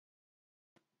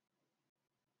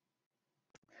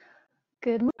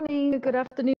Good morning, good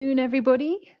afternoon,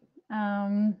 everybody.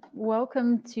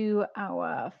 Welcome to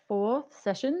our fourth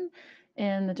session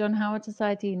in the John Howard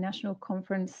Society National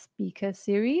Conference Speaker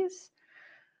Series.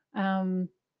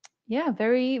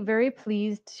 Very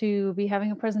pleased to be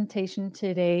having a presentation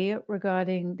today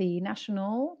regarding the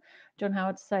National John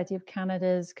Howard Society of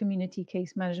Canada's Community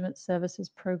Case Management Services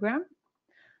Program.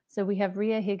 So we have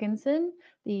Rhea Higginson,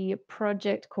 the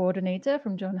project coordinator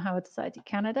from John Howard Society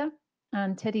Canada,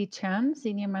 and Teddy Chan,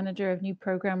 Senior Manager of New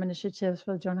Program Initiatives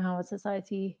for the John Howard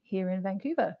Society here in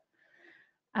Vancouver.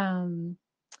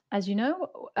 As you know,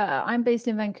 I'm based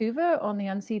in Vancouver on the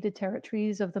unceded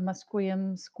territories of the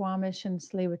Musqueam, Squamish, and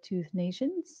Tsleil-Waututh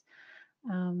nations.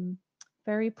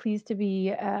 Very pleased to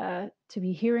be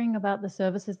hearing about the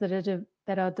services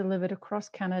that are delivered across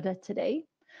Canada today.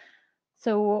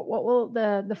 So what will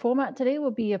the format today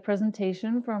will be a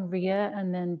presentation from Rhea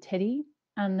and then Teddy,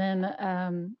 and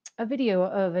then a video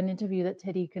of an interview that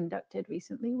Teddy conducted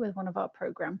recently with one of our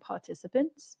program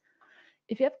participants.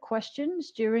 If you have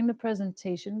questions during the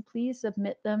presentation, please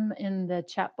submit them in the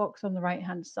chat box on the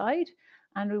right-hand side,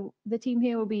 and the team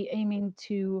here will be aiming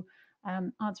to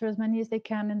answer as many as they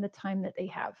can in the time that they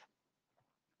have.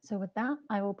 So with that,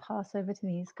 I will pass over to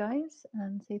these guys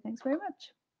and say thanks very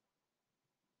much.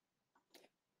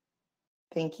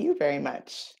 Thank you very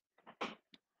much.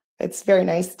 It's very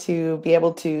nice to be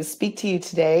able to speak to you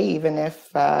today, even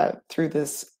if through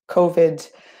this COVID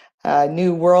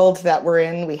new world that we're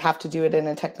in, we have to do it in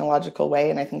a technological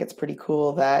way. And I think it's pretty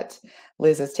cool that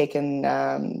Liz has taken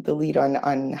the lead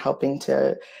on helping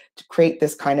to create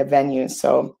this kind of venue.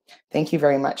 So thank you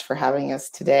very much for having us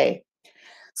today.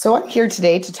 So I'm here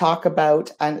today to talk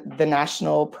about the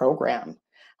national program.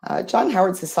 John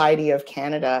Howard Society of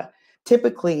Canada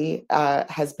typically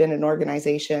has been an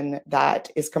organization that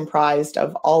is comprised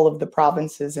of all of the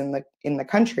provinces in the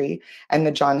country and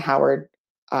the John Howard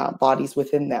bodies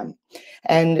within them.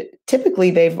 And typically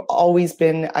they've always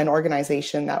been an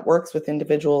organization that works with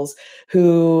individuals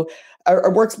who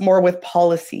works more with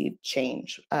policy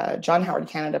change. John Howard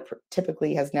Canada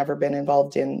typically has never been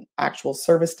involved in actual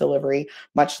service delivery,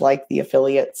 much like the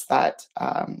affiliates that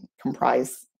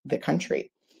comprise the country.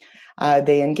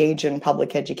 They engage in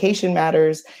public education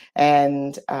matters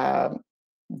and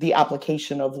the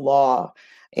application of law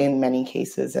in many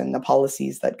cases and the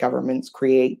policies that governments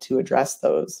create to address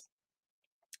those.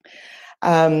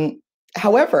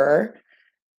 However,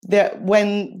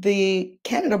 when the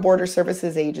Canada Border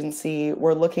Services Agency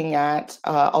were looking at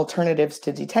alternatives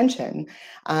to detention,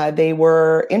 they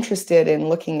were interested in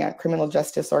looking at criminal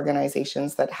justice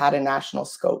organizations that had a national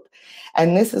scope.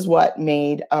 And this is what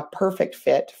made a perfect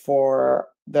fit for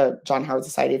the John Howard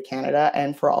Society of Canada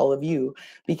and for all of you,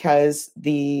 because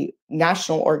the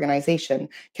national organization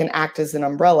can act as an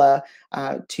umbrella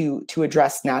to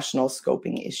address national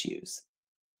scoping issues.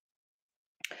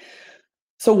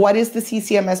 So what is the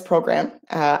CCMS program?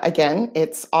 Again,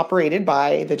 it's operated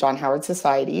by the John Howard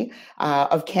Society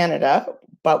of Canada,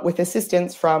 but with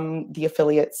assistance from the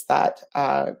affiliates that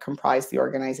comprise the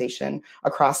organization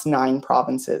across 9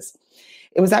 provinces.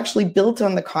 It was actually built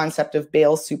on the concept of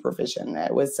bail supervision.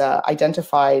 It was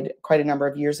identified quite a number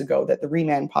of years ago that the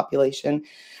remand population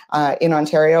in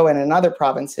Ontario and in other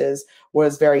provinces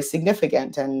was very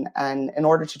significant. And in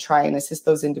order to try and assist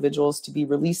those individuals to be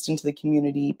released into the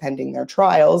community pending their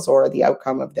trials or the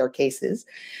outcome of their cases,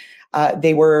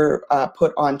 they were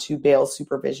put onto bail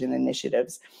supervision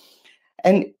initiatives.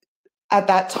 And at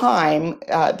that time,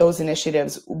 those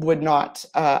initiatives would not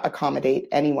accommodate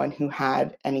anyone who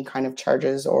had any kind of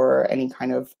charges or any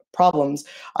kind of problems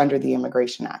under the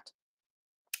Immigration Act.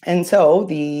 And so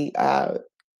the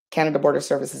Canada Border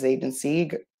Services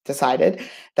Agency decided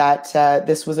that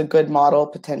this was a good model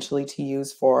potentially to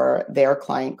use for their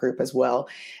client group as well.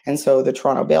 And so the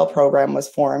Toronto Bail Program was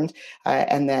formed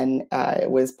and then it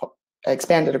was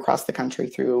expanded across the country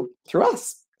through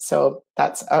us. So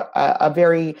that's a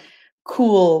very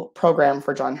cool program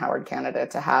for John Howard Canada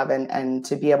to have and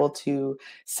to be able to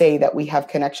say that we have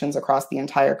connections across the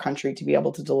entire country to be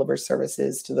able to deliver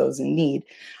services to those in need,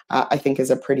 I think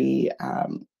is a pretty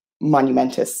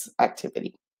monumentous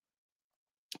activity.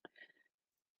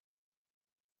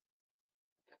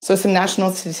 So some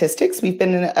national statistics. We've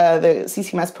been in, the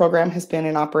CCMS program has been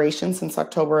in operation since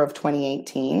October of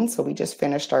 2018. So we just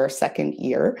finished our 2nd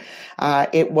year.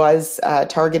 It was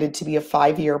targeted to be a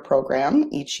 5-year program.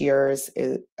 Each year is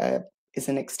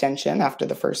an extension after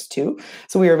the first 2.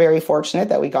 So we were very fortunate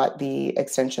that we got the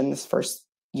extension this first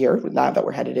year, now that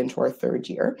we're headed into our 3rd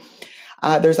year.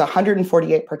 There's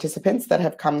 148 participants that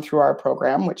have come through our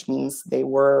program, which means they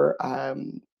were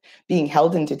being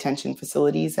held in detention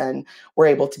facilities and were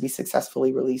able to be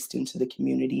successfully released into the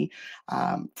community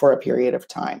for a period of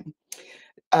time.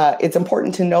 It's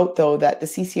important to note, though, that the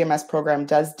CCMS program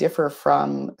does differ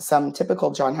from some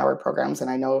typical John Howard programs, and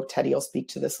I know Teddy will speak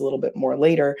to this a little bit more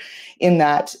later, in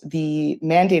that the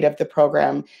mandate of the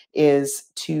program is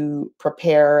to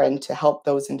prepare and to help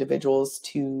those individuals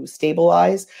to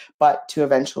stabilize, but to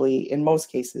eventually, in most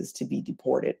cases, to be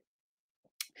deported.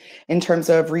 In terms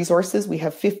of resources, we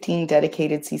have 15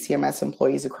 dedicated CCMS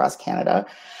employees across Canada.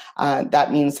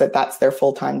 That means that that's their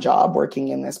full-time job working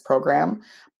in this program.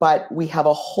 But we have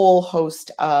a whole host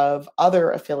of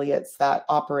other affiliates that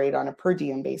operate on a per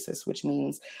diem basis, which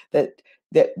means that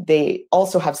they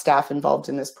also have staff involved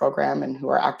in this program and who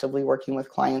are actively working with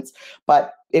clients,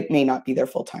 but it may not be their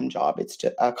full-time job. It's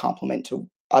just a complement to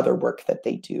other work that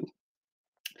they do.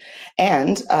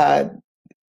 And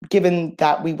given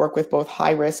that we work with both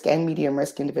high-risk and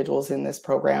medium-risk individuals in this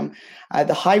program,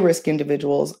 the high-risk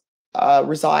individuals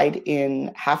reside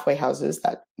in halfway houses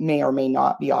that may or may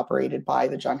not be operated by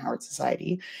the John Howard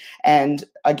Society. And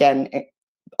again,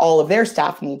 all of their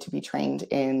staff need to be trained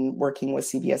in working with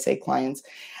CBSA clients.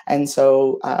 And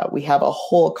so we have a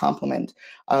whole complement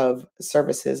of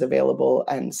services available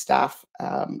and staff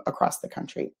across the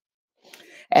country.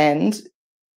 And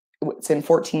it's in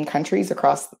 14 countries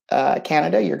across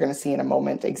Canada. You're going to see in a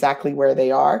moment exactly where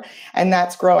they are. And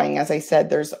that's growing. As I said,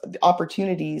 there's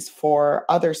opportunities for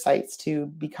other sites to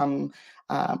become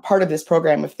part of this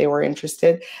program if they were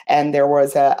interested. And there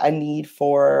was a need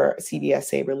for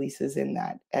CBSA releases in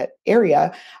that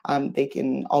area. They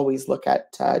can always look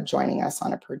at joining us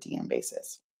on a per diem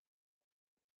basis.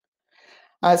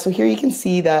 So here you can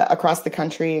see across the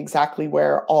country exactly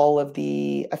where all of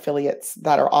the affiliates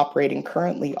that are operating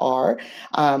currently are.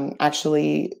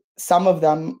 Actually, some of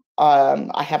them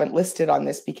I haven't listed on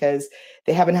this because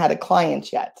they haven't had a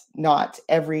client yet. Not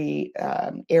every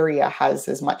area has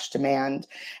as much demand.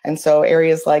 And so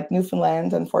areas like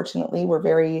Newfoundland, unfortunately, we're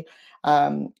very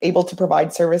able to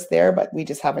provide service there, but we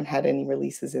just haven't had any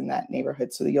releases in that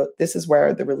neighborhood. So this is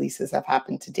where the releases have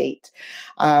happened to date.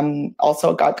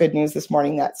 Also got good news this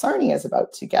morning that Sarnia is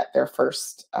about to get their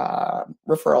first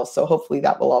referral. So hopefully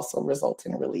that will also result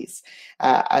in a release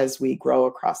as we grow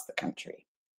across the country.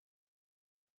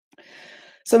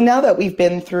 So now that we've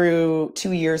been through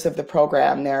 2 years of the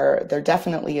program, there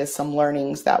definitely is some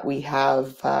learnings that we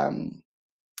have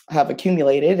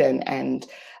accumulated and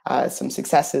some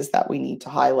successes that we need to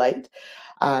highlight.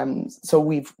 So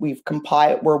we're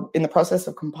in the process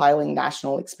of compiling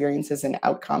national experiences and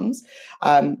outcomes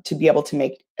to be able to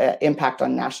make impact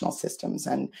on national systems.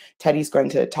 And Teddy's going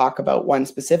to talk about one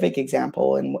specific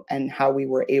example and how we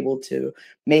were able to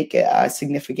make a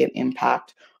significant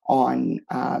impact on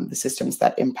the systems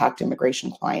that impact immigration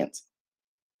clients.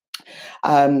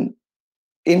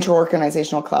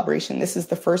 Interorganizational collaboration. This is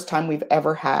the first time we've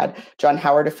ever had John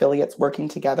Howard affiliates working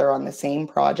together on the same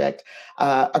project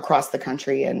across the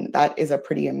country, and that is a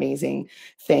pretty amazing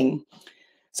thing.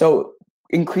 So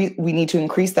we need to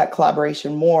increase that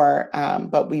collaboration more,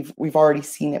 but we've already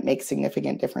seen it make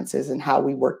significant differences in how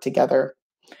we work together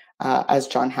as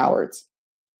John Howards.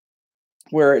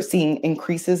 We're seeing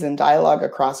increases in dialogue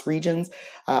across regions.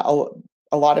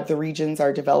 A lot of the regions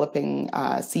are developing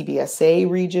CBSA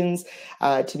regions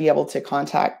to be able to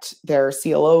contact their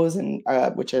CLOs, and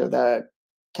which are the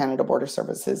Canada Border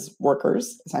Services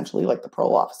workers, essentially like the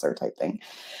parole officer type thing,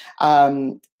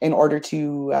 in order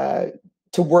to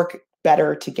work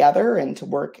better together and to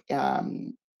work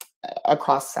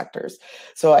across sectors.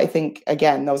 So I think,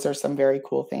 again, those are some very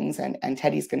cool things, and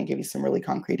Teddy's going to give you some really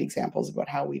concrete examples about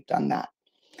how we've done that.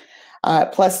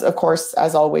 Plus, of course,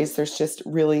 as always, there's just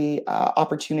really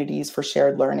opportunities for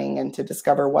shared learning and to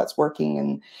discover what's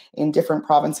working in different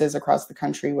provinces across the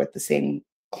country with the same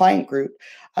client group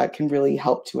can really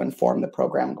help to inform the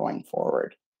program going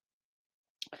forward.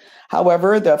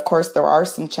 However, of course, there are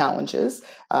some challenges.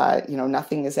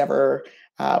 Nothing is ever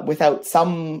without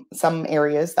some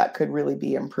areas that could really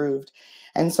be improved.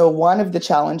 And so one of the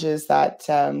challenges that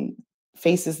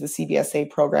faces the CBSA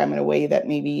program in a way that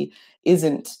maybe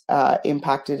isn't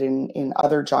impacted in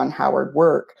other John Howard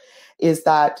work is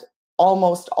that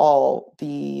almost all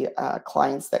the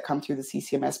clients that come through the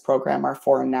CCMS program are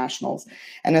foreign nationals.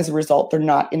 And as a result, they're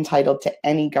not entitled to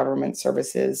any government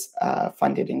services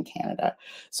funded in Canada.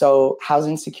 So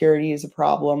housing security is a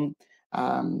problem.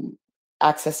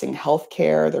 Accessing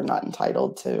healthcare, they're not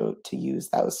entitled to use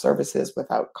those services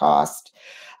without cost.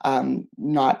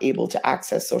 not able to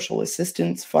access social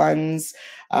assistance funds,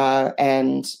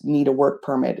 and need a work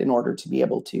permit in order to be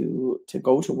able to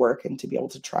go to work and to be able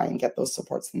to try and get those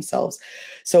supports themselves.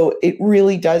 So it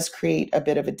really does create a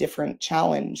bit of a different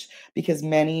challenge, because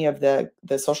many of the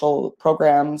social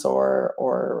programs or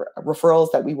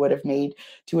referrals that we would have made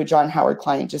to a John Howard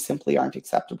client just simply aren't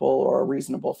acceptable or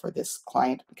reasonable for this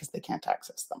client because they can't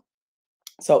access them.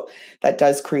 So that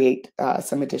does create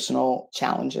some additional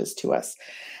challenges to us.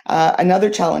 Another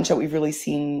challenge that we've really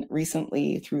seen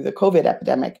recently through the COVID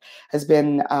epidemic has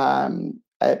been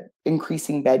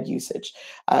increasing bed usage.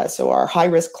 So our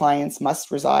high-risk clients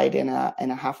must reside in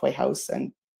a halfway house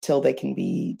until they can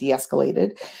be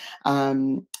de-escalated.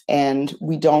 And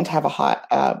we don't have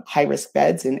high-risk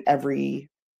beds in every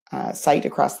site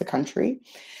across the country.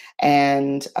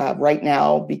 And right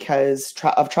now, because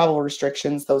of travel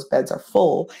restrictions, those beds are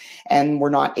full, and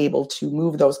we're not able to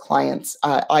move those clients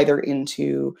either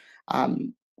into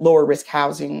lower risk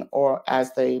housing or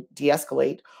as they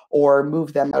de-escalate, or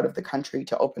move them out of the country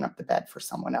to open up the bed for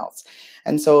someone else.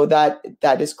 And so that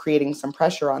is creating some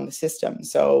pressure on the system.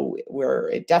 So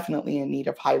we're definitely in need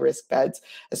of high-risk beds,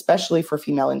 especially for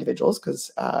female individuals, because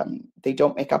they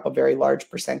don't make up a very large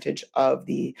percentage of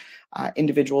the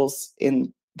individuals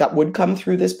that would come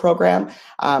through this program,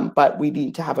 but we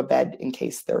need to have a bed in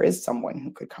case there is someone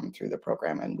who could come through the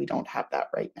program, and we don't have that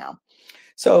right now.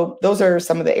 So those are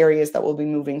some of the areas that we'll be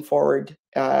moving forward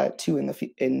to in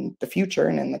the future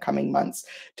and in the coming months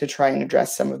to try and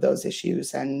address some of those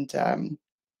issues and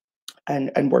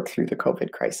work through the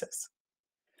COVID crisis.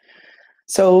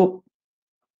 So,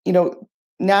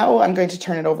 now I'm going to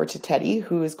turn it over to Teddy,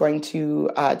 who is going to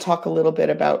talk a little bit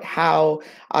about how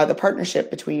the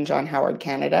partnership between John Howard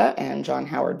Canada and John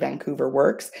Howard Vancouver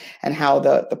works, and how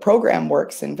the program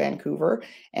works in Vancouver,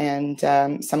 and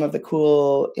some of the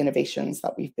cool innovations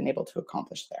that we've been able to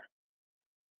accomplish there.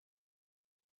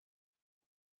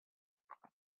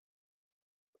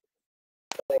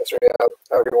 Thanks, Rhea.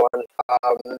 Everyone.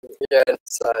 Yeah,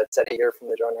 it's Teddy here from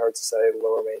the John Howard Society of the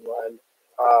Lower Mainland.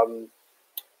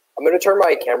 I'm going to turn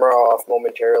my camera off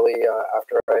momentarily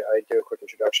after I do a quick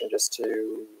introduction, just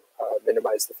to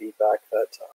minimize the feedback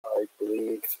that I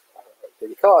believe may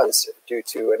be caused due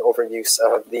to an overuse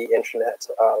of the internet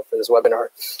for this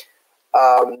webinar.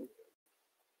 I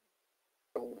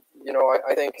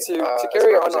think to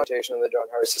carry on representation of the John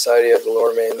Howard Society of the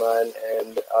Lower Mainland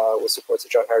and with supports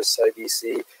of John Howard Society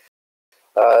BC,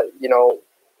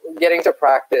 getting to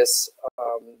practice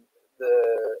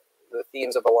the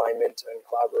themes of alignment and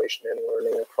collaboration and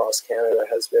learning across Canada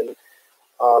has been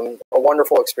a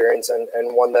wonderful experience,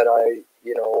 and one that I,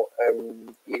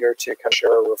 am eager to kind of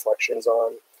share reflections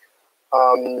on.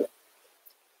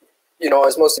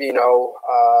 As most of you know,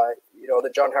 the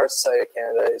John Howard Society of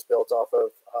Canada is built off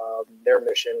of their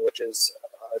mission, which is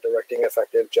directing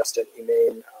effective, just, and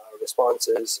humane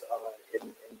responses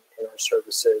in our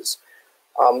services.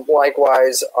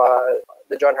 Likewise,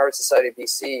 the John Howard Society of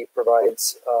BC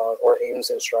provides or aims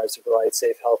and strives to provide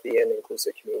safe, healthy, and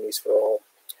inclusive communities for all.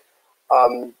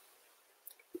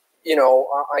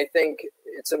 I think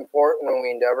it's important when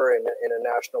we endeavor in a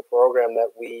national program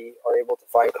that we are able to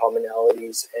find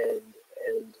commonalities and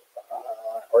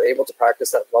are able to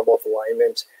practice that level of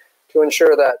alignment to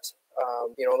ensure that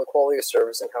the quality of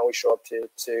service and how we show up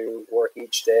to work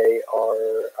each day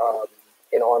are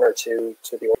in honor to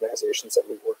the organizations that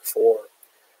we work for.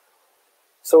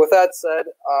 So with that said,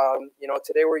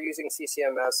 today we're using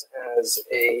CCMS as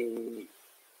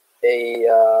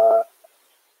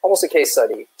almost a case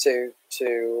study to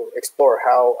explore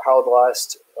how the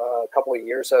last couple of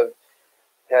years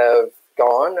have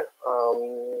gone,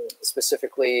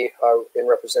 specifically in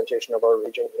representation of our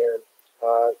region here.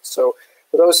 So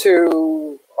for those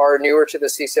who are newer to the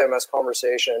CCMS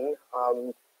conversation,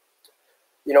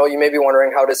 you may be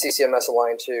wondering, how does CCMS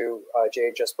align to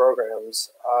JHS programs?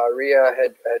 Rhea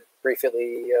had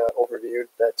briefly overviewed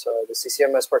that the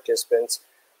CCMS participants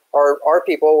are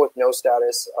people with no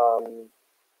status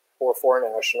for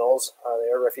foreign nationals.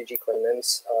 They are refugee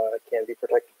claimants, can be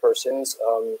protected persons,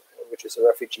 which is a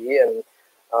refugee, and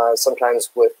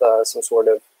sometimes with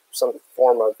some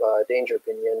form of danger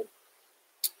opinion.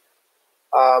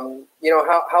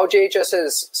 How JHS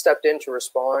has stepped in to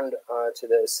respond to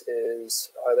this is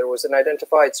there was an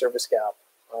identified service gap.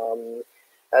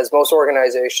 As most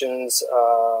organizations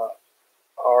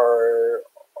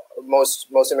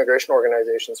most immigration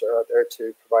organizations are out there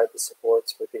to provide the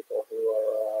supports for people who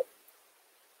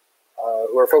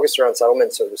are focused around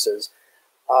settlement services.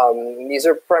 These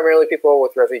are primarily people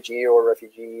with refugee or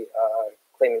refugee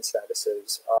claimant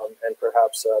statuses, and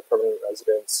perhaps permanent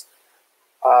residents.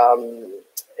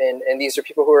 and these are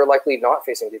people who are likely not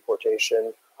facing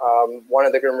deportation. One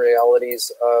of the grim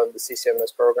realities of the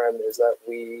CCMS program is that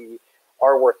we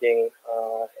are working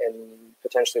and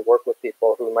potentially work with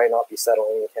people who might not be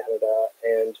settling in Canada,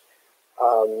 and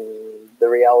the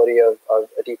reality of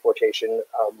a deportation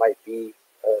might be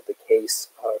the case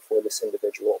for this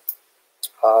individual.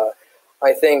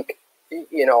 I think,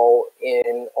 you know,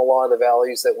 in a lot of the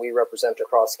values that we represent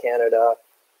across Canada,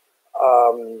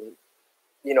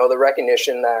 you know, the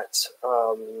recognition that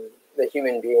the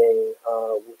human being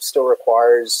still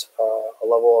requires a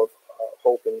level of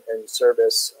hope and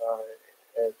service,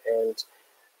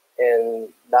 and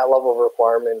that level of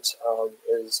requirement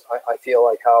is, I feel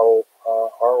like, how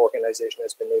our organization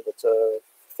has been able to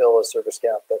fill a service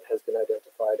gap that has been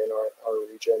identified in our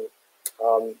region.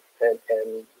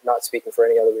 And not speaking for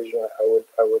any other region, I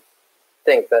would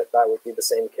think that that would be the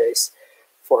same case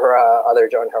for other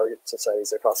John Howard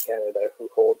societies across Canada who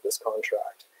hold this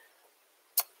contract.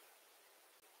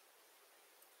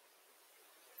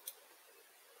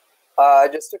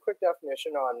 Just a quick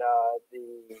definition on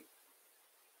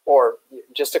or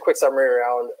just a quick summary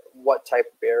around what type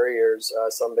of barriers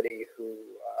somebody who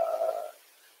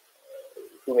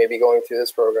may be going through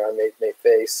this program may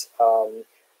face.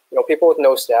 You know, people with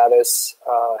no status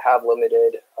have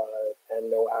limited and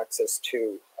no access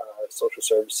to social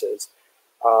services,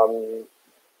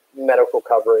 medical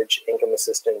coverage, income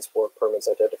assistance, work permits,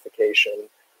 identification,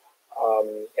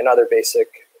 and other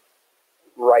basic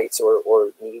rights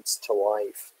or needs to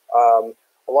life.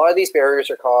 A lot of these barriers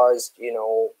are caused, you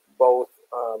know, both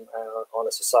on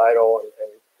a societal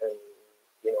and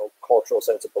you know, cultural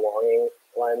sense of belonging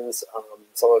lens.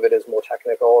 Some of it is more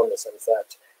technical in the sense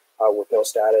that with no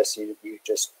status, you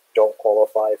just don't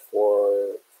qualify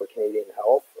for Canadian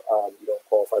health. You don't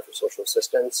qualify for social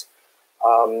assistance.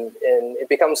 And it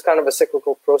becomes kind of a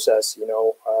cyclical process. You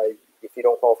know, if you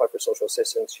don't qualify for social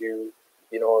assistance, you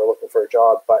know, are looking for a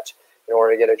job, but in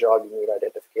order to get a job, you need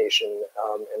identification.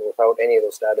 And without any of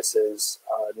those statuses,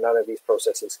 none of these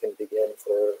processes can begin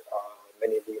for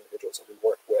many of the individuals that we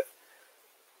work with.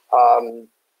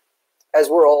 As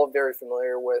we're all very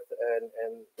familiar with,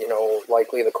 and you know,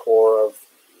 likely the core of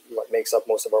what makes up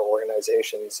most of our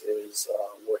organizations is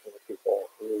working with people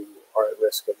who are at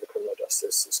risk of the criminal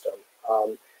justice system.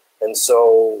 And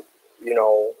so, you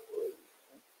know,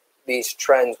 these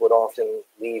trends would often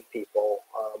leave people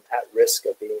at risk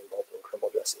of being involved in the criminal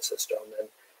justice system. And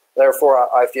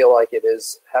therefore, I feel like it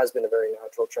has been a very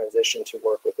natural transition to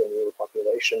work with a newer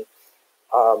population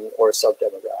or a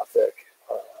sub-demographic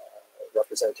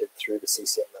represented through the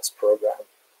CCMS program.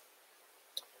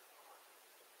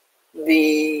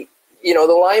 The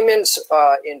alignment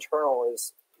internal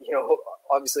is, you know,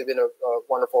 obviously been a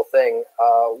wonderful thing.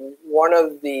 One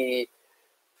of the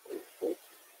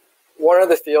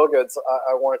feel-goods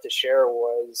I wanted to share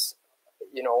was,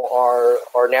 you know,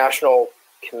 our national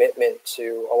commitment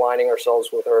to aligning ourselves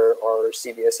with our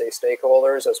CBSA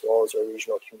stakeholders as well as our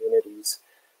regional communities.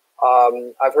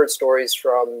 I've heard stories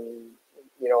from,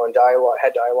 you know, and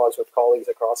had dialogues with colleagues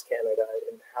across Canada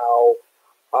and how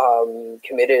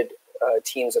committed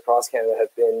teams across Canada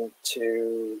have been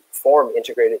to form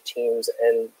integrated teams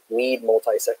and lead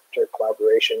multi-sector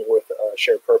collaboration with a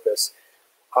shared purpose.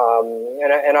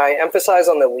 And I emphasize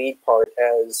on the lead part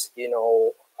as, you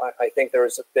know, I think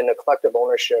there's been a collective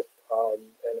ownership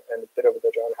and a bit of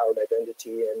the John Howard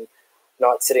identity, and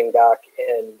not sitting back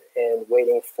and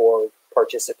waiting for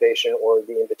participation or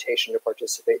the invitation to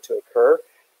participate to occur,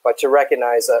 but to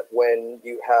recognize that when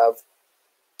you have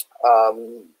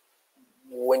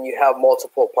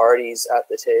multiple parties at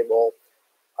the table,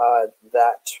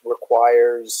 that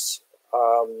requires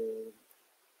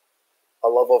a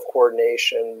level of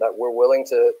coordination, that we're willing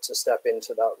to step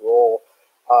into that role,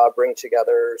 bring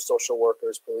together social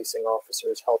workers, policing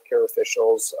officers, healthcare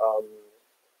officials,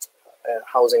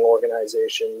 housing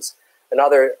organizations, and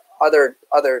other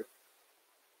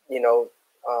you know,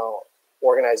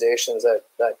 organizations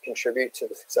that contribute to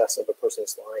the success of a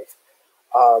person's life.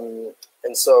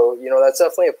 And so, you know, that's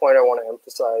definitely a point I want to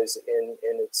emphasize in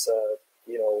its,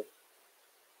 you know,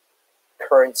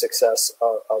 current success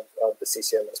of the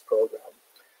CCMS program.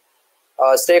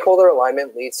 Stakeholder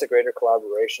alignment leads to greater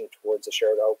collaboration towards a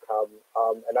shared outcome.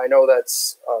 And I know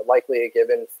that's likely a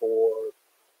given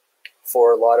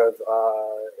for a lot of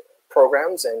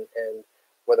programs, and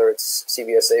whether it's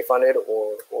CBSA funded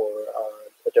or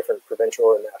a different provincial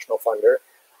or national funder.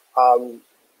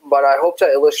 But I hope to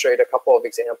illustrate a couple of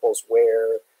examples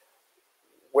where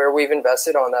we've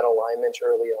invested on that alignment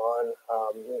early on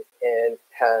and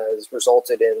has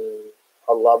resulted in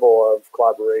a level of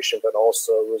collaboration, but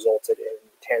also resulted in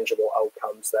tangible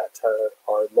outcomes that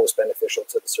are most beneficial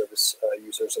to the service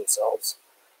users themselves.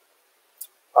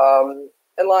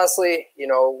 And lastly, you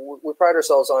know, we pride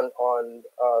ourselves on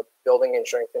building and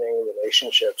strengthening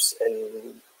relationships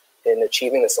in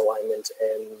achieving this alignment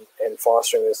and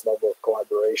fostering this level of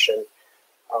collaboration.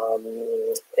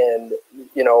 And,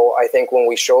 you know, I think when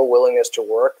we show willingness to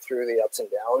work through the ups and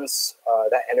downs,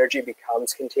 that energy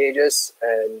becomes contagious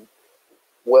and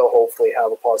will hopefully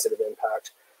have a positive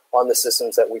impact on the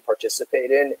systems that we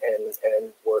participate in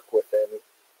and work within.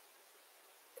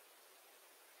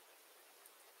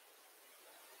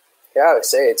 Yeah, I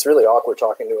say it's really awkward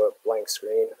talking to a blank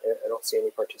screen. I don't see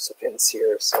any participants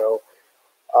here. So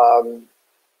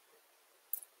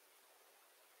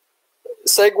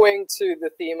segueing to the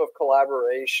theme of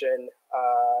collaboration,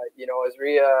 you know, as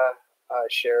Rhea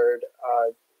shared,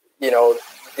 you know,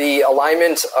 the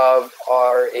alignment of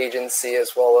our agency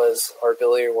as well as our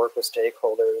ability to work with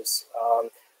stakeholders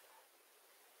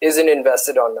isn't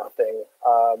invested on nothing.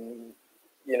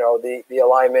 You know, the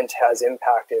alignment has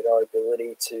impacted our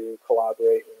ability to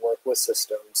collaborate and work with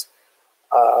systems.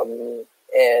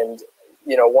 And,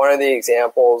 you know, one of the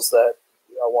examples that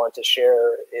I want to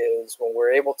share is when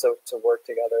we're able to work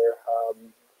together,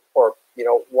 or, you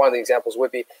know, one of the examples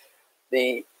would be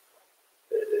the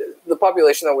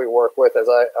population that we work with, as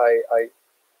I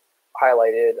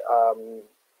highlighted,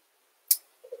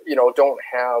 you know, don't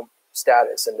have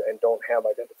status and don't have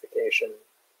identification.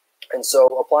 And so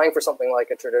applying for something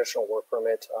like a traditional work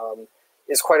permit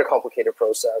is quite a complicated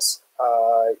process.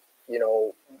 You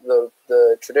know,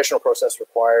 the traditional process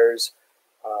requires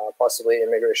possibly an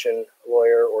immigration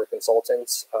lawyer or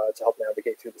consultants to help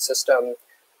navigate through the system,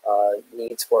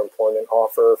 needs for employment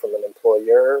offer from an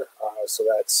employer. So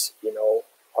that's, you know,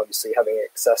 obviously having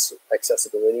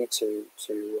accessibility to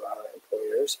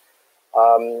employers.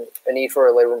 A need for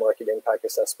a labor market impact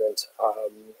assessment,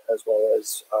 as well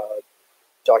as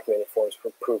documented forms for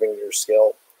proving your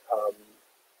skill.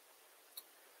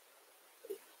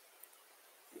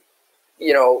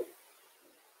 You know,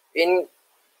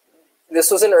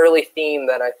 this was an early theme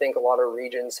that I think a lot of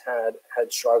regions had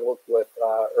struggled with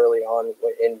early on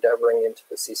when endeavoring into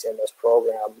the CCMS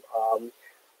program.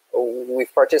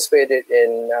 We've participated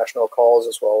in national calls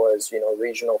as well as, you know,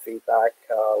 regional feedback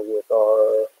with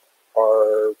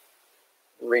our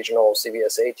regional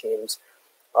CBSA teams.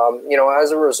 You know,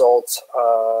 as a result,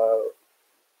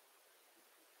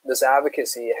 this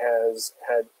advocacy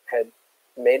had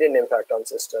made an impact on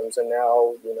systems, and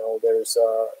now, you know, there's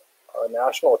a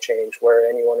national change where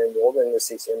anyone enrolled in the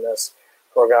CCMS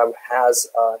program has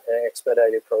an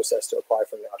expedited process to apply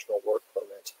for national work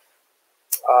permit.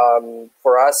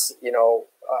 For us, you know,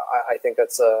 I think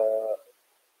that's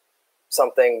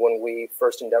something when we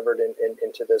first endeavored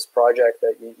into this project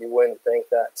that you wouldn't think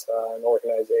that an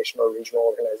organization or regional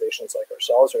organizations like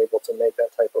ourselves are able to make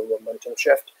that type of momentum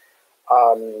shift.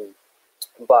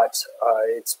 But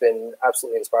it's been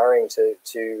absolutely inspiring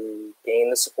to gain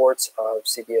the support of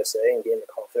CBSA and gain the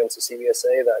confidence of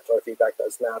CBSA that our feedback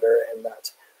does matter and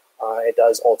that it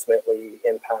does ultimately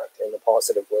impact in a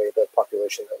positive way the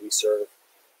population that we serve.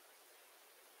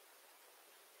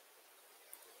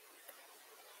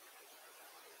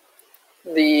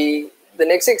 The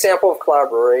next example of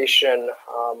collaboration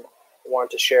I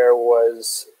want to share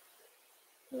was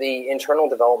the internal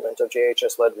development of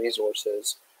JHS-led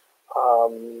resources.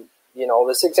 You know,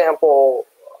 this example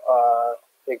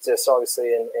exists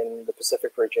obviously in the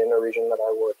Pacific region, a region that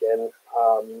I work in.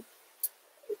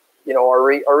 You know,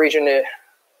 our region,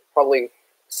 probably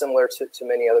similar to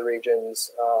many other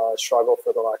regions, struggle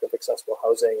for the lack of accessible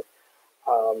housing.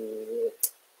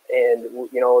 And,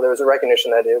 you know, there was a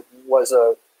recognition that it was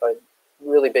a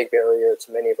really big barrier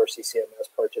to many of our CCMS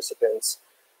participants.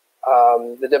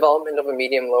 The development of a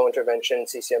medium-low intervention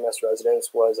CCMS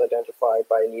residence was identified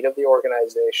by a need of the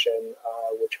organization,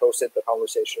 which hosted the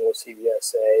conversation with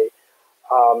CBSA.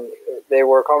 They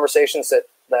were conversations that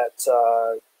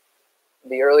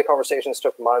the early conversations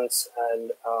took months,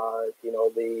 and you know,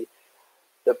 the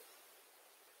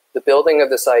building of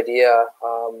this idea,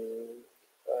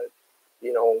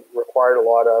 you know, required a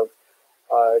lot of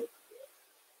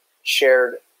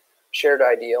shared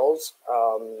ideals,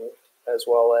 as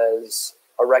well as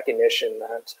a recognition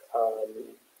that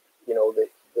you know,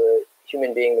 the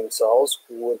human being themselves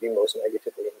would be most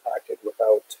negatively impacted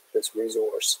without this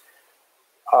resource.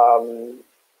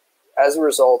 As a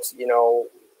result, you know,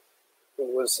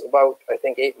 it was about, I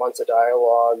think, 8 months of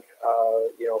dialogue,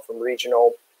 you know, from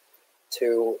regional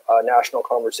to a national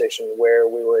conversation where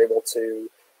we were able to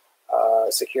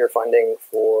secure funding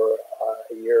for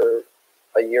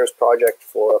a year's project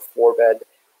for a 4-bed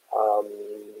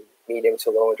medium to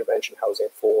low intervention housing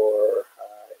for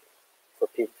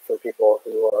people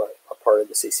who are a part of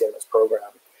the CCMS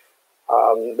program.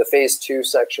 The phase 2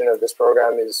 section of this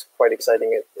program is quite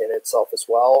exciting in itself as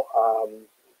well.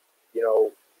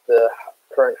 The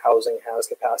current housing has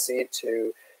capacity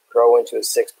to grow into a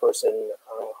 6-person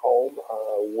home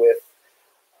with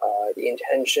the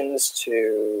intentions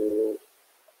to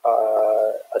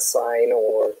assign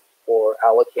or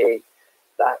allocate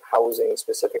that housing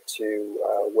specific to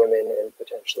women and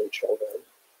potentially children.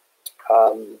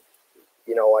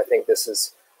 I think this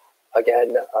is,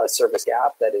 again, a service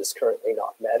gap that is currently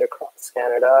not met across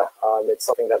Canada. It's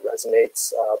something that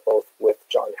resonates both with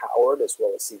John Howard as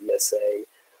well as CBSA.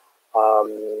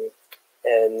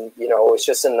 It's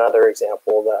just another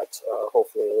example that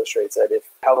hopefully illustrates that if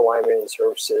you have alignment in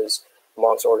services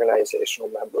amongst organizational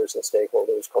members and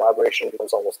stakeholders, collaboration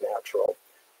becomes almost natural.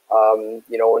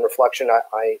 In reflection,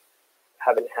 I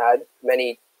haven't had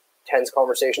many tense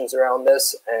conversations around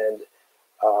this, and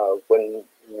when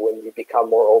you become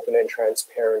more open and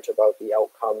transparent about the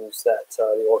outcomes that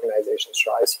the organization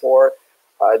strives for,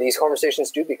 these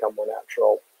conversations do become more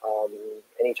natural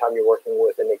anytime you're working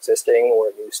with an existing or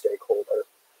a new stakeholder.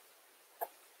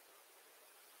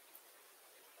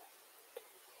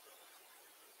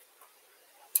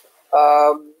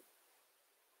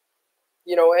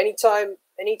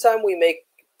 Anytime we make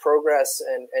progress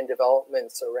and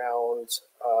developments around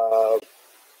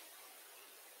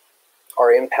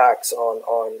our impacts on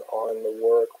the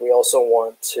work, we also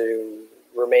want to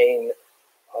remain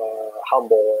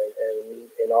humble and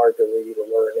in our ability to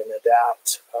learn and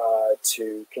adapt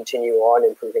to continue on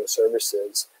improving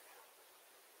services.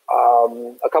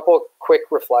 A couple of quick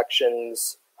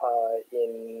reflections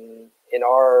in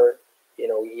our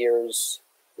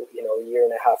year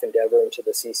and a half endeavor into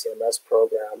the CCMS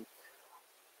program.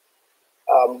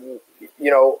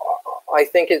 I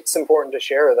think it's important to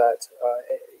share that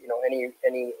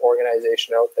any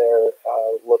organization out there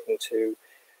looking to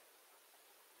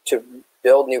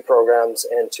build new programs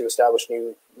and to establish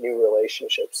new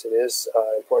relationships, it is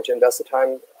important to invest the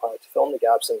time to fill in the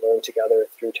gaps and learn together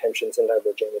through tensions and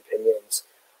diverging opinions.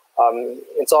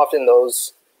 It's often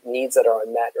those needs that are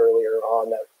unmet earlier on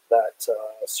that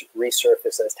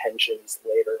resurface as tensions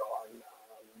later on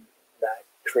that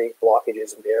create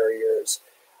blockages and barriers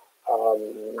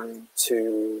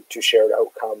to shared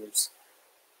outcomes.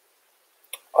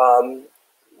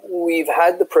 We've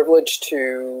had the privilege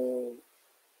to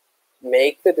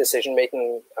make the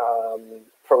decision-making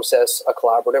process a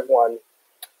collaborative one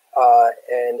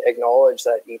and acknowledge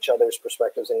that each other's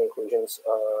perspectives and inclusions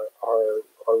are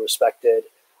respected.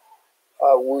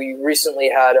 We recently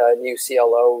had a new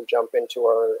CLO jump into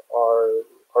our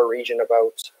region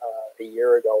about a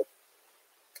year ago,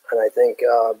 and I think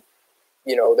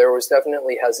there was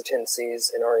definitely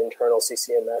hesitancies in our internal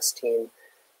CCMS team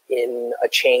in a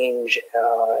change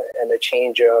and a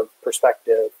change of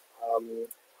perspective.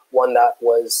 One that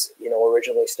was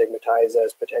originally stigmatized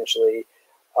as potentially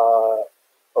a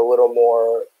little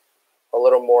more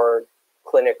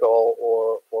clinical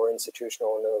or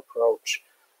institutional in their approach.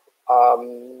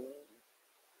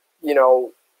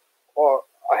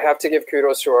 I have to give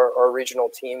kudos to our regional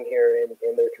team here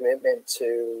in their commitment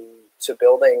to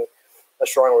building a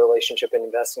strong relationship and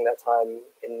investing that time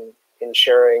in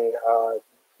sharing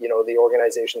the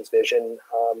organization's vision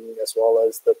as well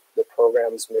as the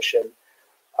program's mission.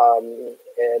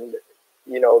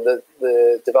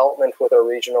 The development with our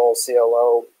regional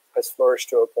CLO has flourished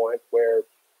to a point where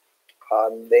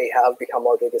they have become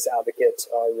our biggest advocates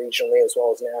regionally as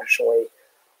well as nationally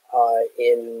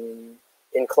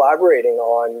in collaborating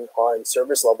on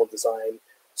service level design.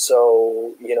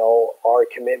 So, our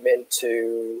commitment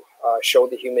to show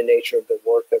the human nature of the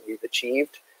work that we've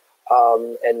achieved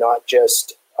and not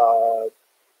just,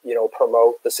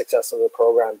 promote the success of the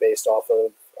program based off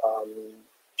of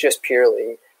just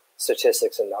purely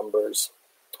statistics and numbers.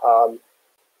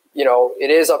 It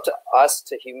is up to us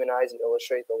to humanize and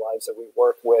illustrate the lives that we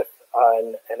work with.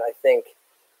 And I think,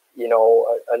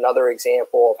 another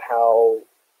example of how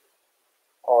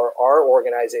our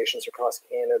organizations across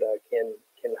Canada can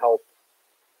help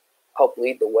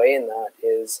lead the way in that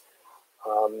is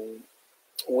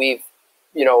we've,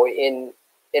 in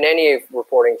any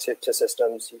reporting to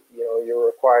systems, you're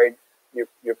required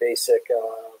your basic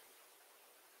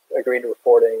agreed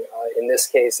reporting. In this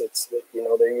case, it's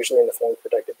they're usually in the form of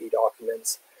protected B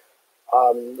documents.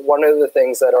 One of the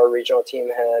things that our regional team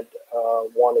had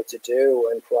wanted to do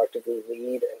and proactively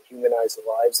lead and humanize the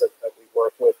lives that we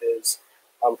work with is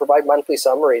provide monthly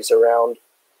summaries around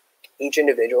each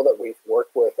individual that we've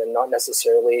worked with, and not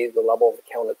necessarily the level of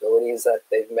accountabilities that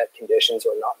they've met conditions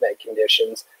or not met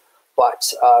conditions, but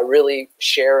really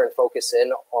share and focus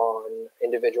in on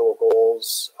individual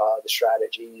goals, the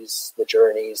strategies, the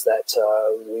journeys that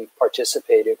we've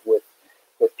participated with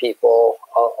people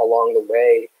along the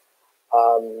way.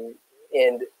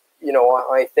 And you know,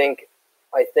 I think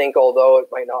although it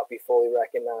might not be fully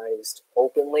recognized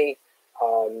openly,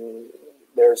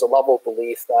 there's a level of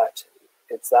belief that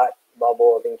it's that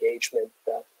level of engagement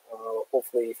that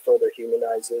hopefully further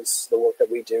humanizes the work that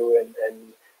we do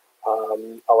and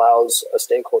allows a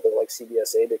stakeholder like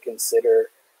CBSA to consider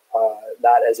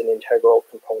that as an integral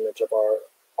component of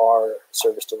our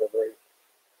service delivery.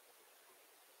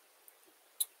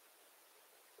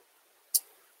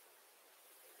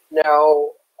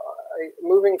 Now,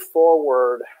 moving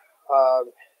forward,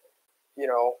 you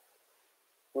know,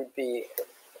 would be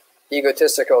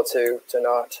egotistical to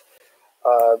not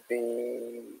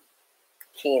be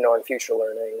keen on future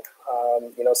learning.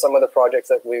 You know, some of the projects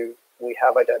that we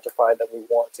have identified that we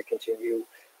want to continue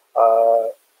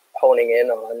honing in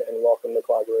on and welcome the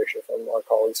collaboration from our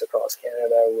colleagues across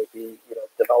Canada would be, you know,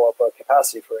 develop a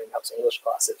capacity for in-house English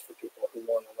classes for people who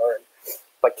want to learn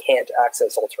but can't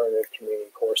access alternative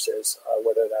community courses,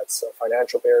 whether that's a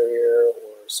financial barrier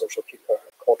or social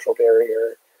cultural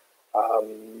barrier.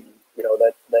 You know,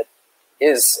 that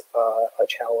is a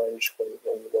challenge when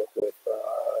you work with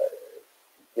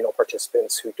you know,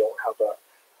 participants who don't have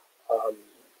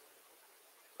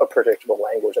a predictable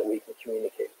language that we can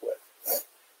communicate with.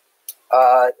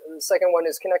 The second one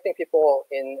is connecting people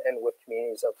in and with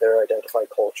communities of their identified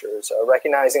cultures,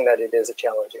 recognizing that it is a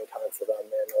challenging time for them,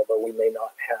 and although we may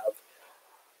not have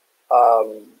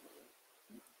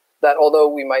although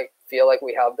we might feel like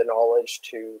we have the knowledge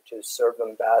to serve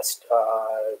them best,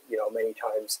 you know, many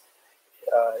times,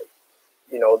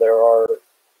 you know, there are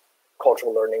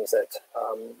cultural learnings that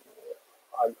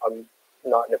I'm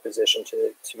not in a position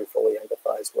to fully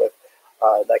empathize with,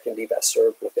 that can be best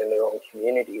served within their own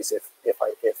communities if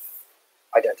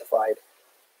identified.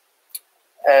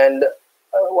 And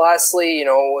lastly, you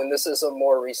know, and this is a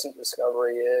more recent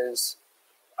discovery, is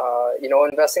you know,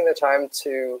 investing the time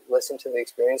to listen to the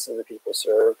experience of the people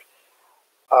served.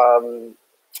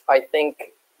 I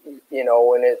think, you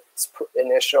know, in its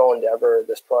initial endeavor,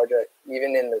 this project,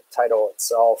 even in the title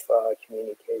itself,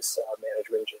 community case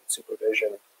management and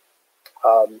supervision,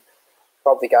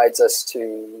 probably guides us to,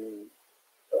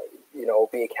 you know,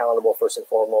 be accountable first and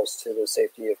foremost to the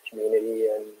safety of community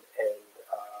and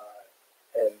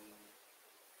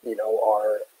you know,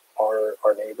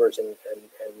 our neighbors and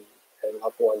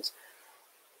loved ones.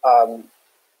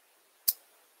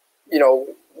 You know,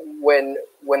 when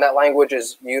that language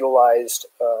is utilized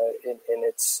in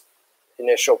its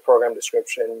initial program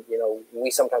description, you know, we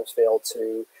sometimes fail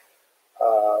to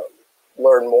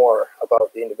learn more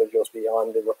about the individuals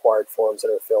beyond the required forms that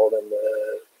are filled and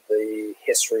the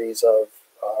histories of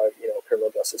you know,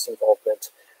 criminal justice involvement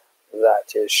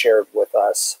that is shared with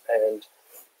us. And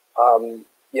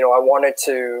you know, I wanted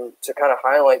to kind of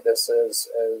highlight this as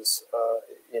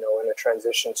you know, in a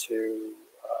transition to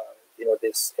you know,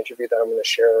 this interview that I'm going to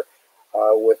share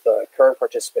with a current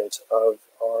participant of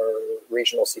our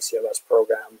regional CCMS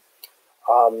program,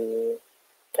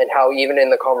 and how even in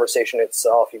the conversation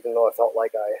itself, even though I felt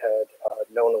like I had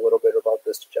known a little bit about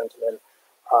this gentleman,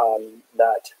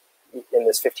 that in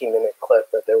this 15-minute clip,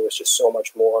 that there was just so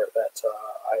much more that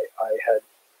I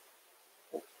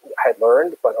had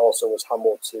learned, but also was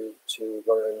humbled to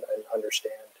learn and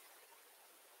understand.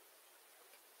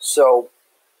 So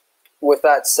with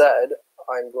that said,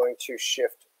 I'm going to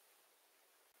shift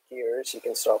gears. You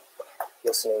can stop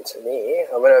listening to me.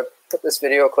 I'm going to put this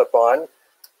video clip on.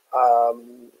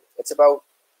 It's about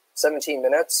 17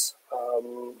 minutes,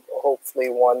 hopefully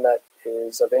one that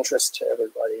is of interest to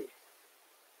everybody.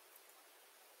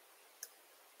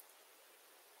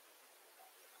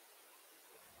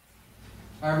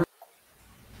 Hi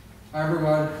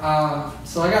everyone.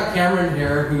 So I got Cameron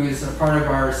here, who is a part of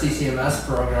our CCMS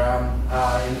program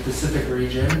in the Pacific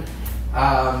region.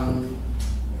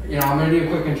 You know, I'm going to do a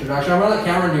quick introduction. I'm going to let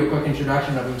Cameron do a quick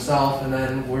introduction of himself, and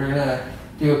then we're going to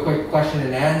do a quick question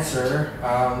and answer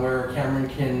where Cameron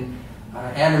can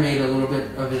animate a little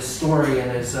bit of his story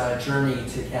and his journey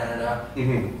to Canada.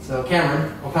 So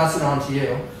Cameron, I'll pass it on to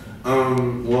you.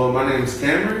 Well, my name is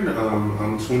Cameron.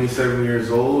 I'm 27 years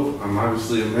old. I'm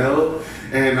obviously a male,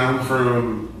 and I'm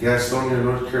from Gastonia,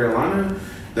 North Carolina.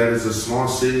 That is a small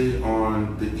city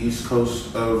on the east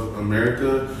coast of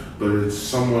America, but it's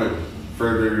somewhat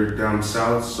further down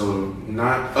south, so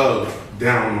not up,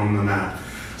 down on the map.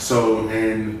 So,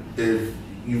 and if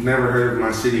you've never heard of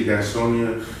my city,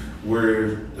 Gastonia,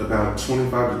 we're about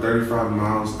 25 to 35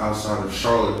 miles outside of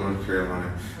Charlotte, North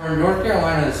Carolina. North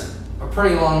Carolina is a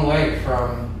pretty long way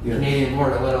from the Yes. Canadian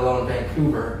border, let alone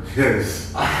Vancouver.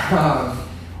 Yes.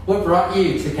 What brought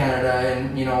you to Canada,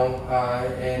 and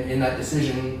and in that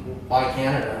decision, why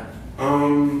Canada?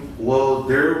 Well,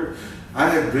 I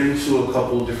had been to a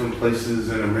couple different places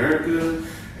in America,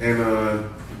 and I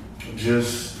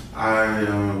just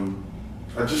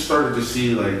started to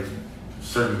see like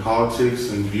certain politics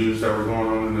and views that were going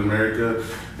on in America,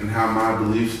 and how my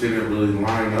beliefs didn't really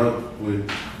line up with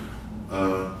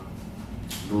the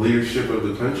leadership of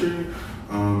the country.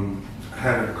 I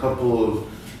had a couple of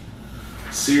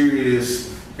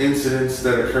serious incidents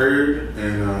that occurred,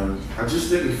 and I just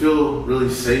didn't feel really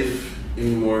safe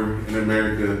anymore in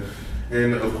America.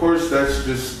 And of course, that's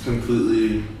just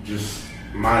completely just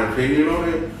my opinion on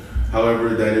it.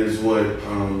 However, that is what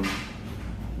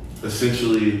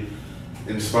essentially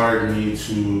inspired me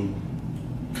to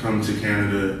come to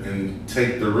Canada and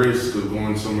take the risk of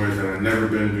going somewhere that I'd never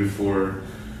been before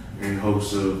in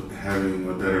hopes of having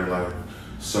a better life.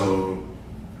 So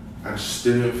I just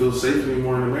didn't feel safe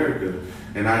anymore in America.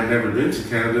 And I had never been to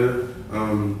Canada.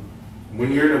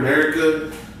 When you're in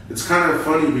America, it's kind of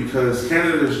funny because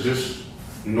Canada is just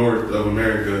north of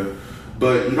America,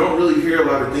 but you don't really hear a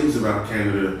lot of things about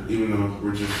Canada, even though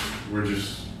we're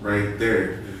just right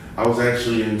there. I was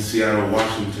actually in Seattle,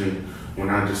 Washington, when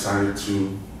I decided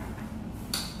to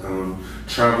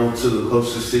travel to the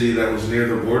closest city that was near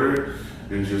the border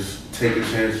and just take a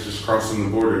chance just crossing the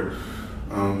border.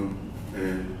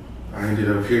 And I ended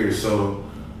up here, so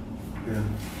yeah.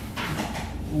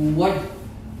 What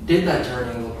did that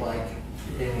journey look like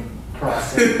in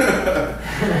crossing?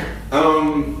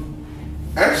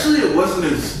 Actually, it wasn't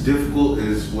as difficult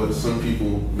as what some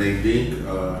people may think.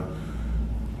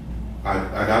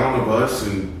 I got on a bus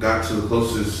and got to the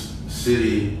closest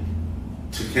city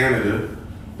to Canada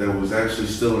that was actually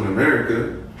still in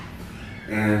America,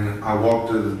 and I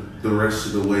walked the rest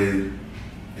of the way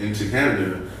into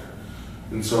Canada.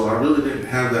 And so I really didn't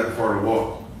have that far to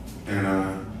walk. And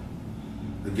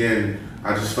again,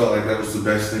 I just felt like that was the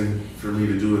best thing for me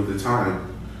to do at the time.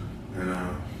 And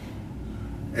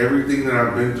everything that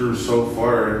I've been through so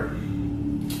far,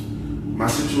 my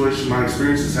situation, my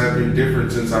experiences have been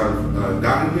different since I've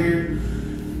gotten here.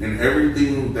 And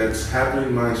everything that's happened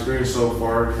in my experience so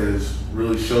far has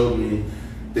really showed me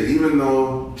that even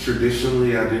though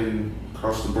traditionally I didn't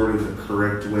cross the border the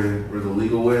correct way or the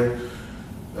legal way,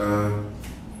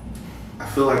 I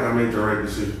feel like I made the right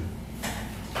decision.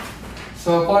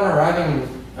 So upon arriving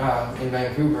in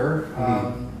Vancouver,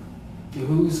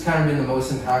 who's kind of been the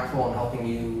most impactful in helping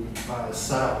you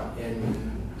settle in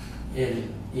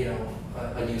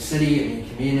a new city, a new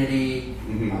community,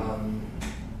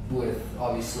 with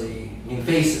obviously new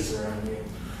faces around you?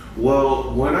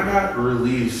 Well, when I got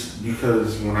released,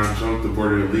 because when I jumped the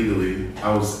border illegally,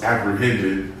 I was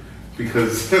apprehended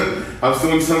because I was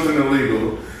doing something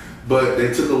illegal. But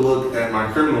they took a look at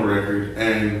my criminal record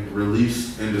and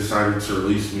decided to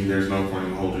release me. There's no point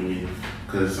in holding me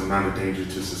because I'm not a danger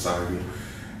to society.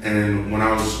 And when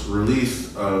I was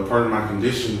released, part of my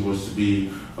condition was to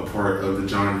be a part of the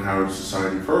John Howard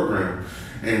Society program.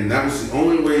 And that was the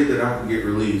only way that I could get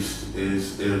released,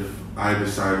 is if I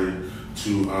decided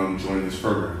to join this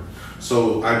program.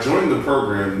 So I joined the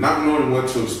program, not knowing what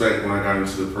to expect when I got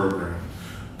into the program.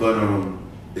 But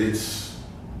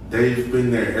they've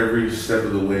been there every step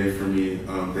of the way for me.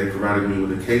 They provided me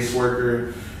with a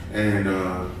caseworker, and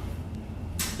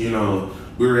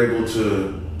we were able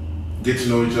to get to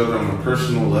know each other on a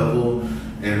personal level.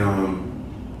 And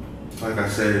like I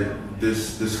said,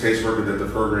 this caseworker that the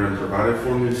program provided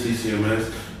for me,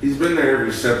 CCMS, he's been there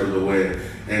every step of the way,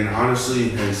 and honestly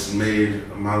has made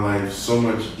my life so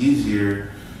much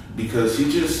easier because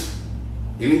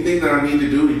anything that I need to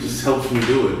do, he just helps me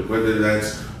do it, whether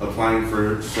that's applying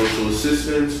for social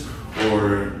assistance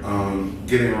or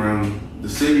getting around the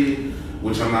city,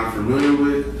 which I'm not familiar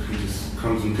with. He just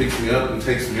comes and picks me up and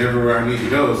takes me everywhere I need to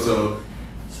go. So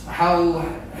how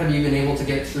have you been able to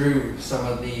get through some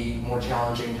of the more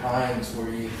challenging times where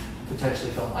you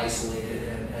potentially felt isolated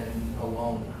and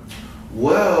alone?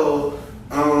 Well,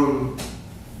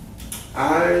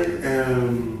 I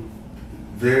am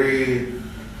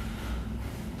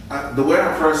the way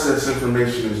I process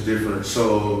information is different.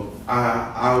 So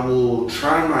I will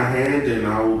try my hand and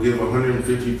I will give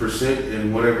 150%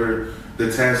 in whatever the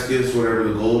task is, whatever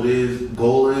the goal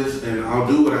is, and I'll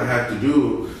do what I have to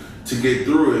do to get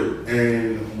through it.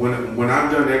 And when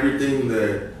I've done everything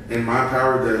that in my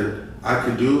power that I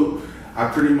could do, I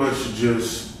pretty much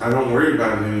I don't worry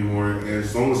about it anymore. And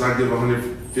as long as I give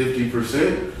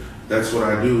 150%, that's what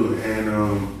I do. And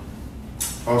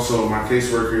also my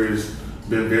caseworker is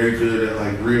been very good at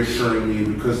like reassuring me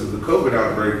because of the COVID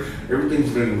outbreak.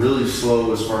 Everything's been really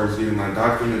slow as far as getting my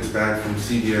documents back from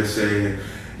CBSA,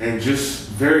 and just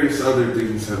various other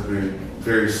things have been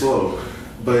very slow.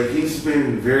 But he's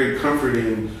been very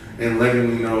comforting and letting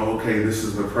me know, okay, this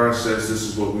is the process, this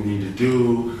is what we need to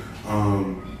do.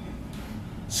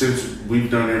 Since we've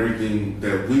done everything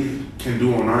that we can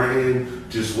do on our end,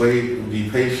 just wait and be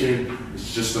patient.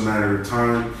 It's just a matter of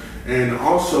time. And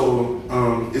also,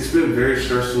 it's been very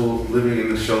stressful living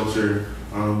in the shelter.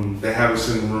 They have us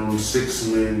in rooms, 6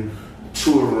 men,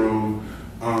 2 a room.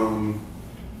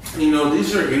 You know,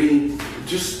 these are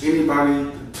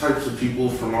anybody, types of people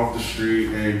from off the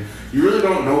street, and you really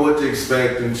don't know what to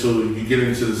expect until you get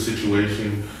into the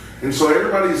situation. And so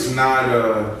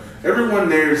everyone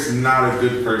there is not a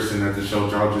good person at the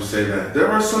shelter, I'll just say that. There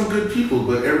are some good people,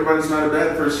 but everybody's not a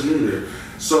bad person either.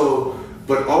 So,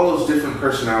 but all those different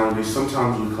personalities,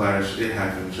 sometimes we clash, it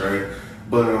happens, right?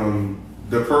 But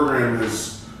the program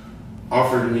has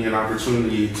offered me an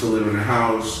opportunity to live in a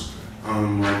house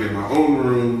where I get my own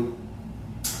room,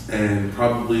 and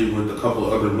probably with a couple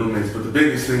of other roommates. But the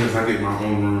biggest thing is I get my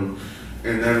own room,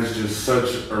 and that is just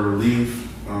such a relief.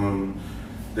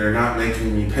 They're not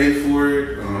making me pay for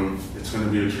it. It's going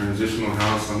to be a transitional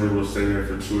house. I'm able to stay there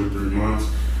for 2 or 3 months.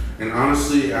 And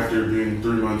honestly, after being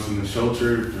 3 months in the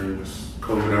shelter during this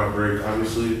COVID outbreak,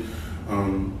 obviously,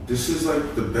 this is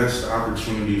like the best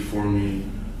opportunity for me,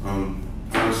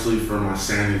 honestly, for my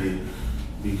sanity,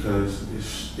 because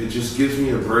it just gives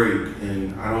me a break,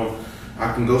 and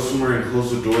I can go somewhere and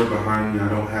close the door behind me. I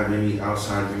don't have any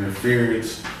outside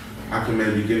interference. I can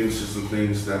maybe get into some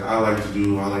things that I like to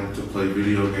do. I like to play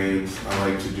video games. I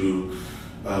like to do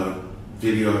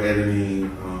video editing,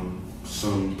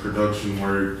 some production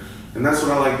work, and that's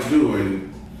what I like to do.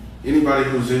 And anybody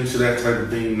who's into that type of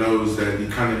thing knows that you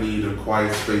kind of need a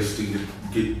quiet space to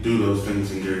do those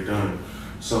things and get it done.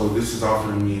 So this is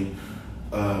offering me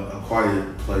a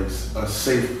quiet place, a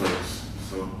safe place.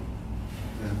 So.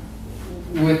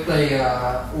 With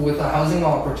a housing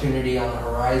opportunity on the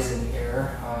horizon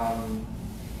here,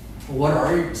 what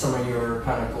are some of your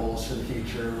kind of goals for the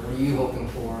future? What are you hoping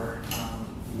for?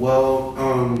 Well,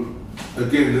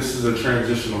 again, this is a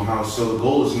transitional house, so the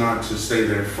goal is not to stay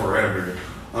there forever.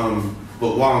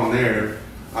 But while I'm there,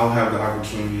 I'll have the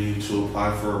opportunity to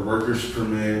apply for a worker's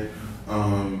permit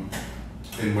and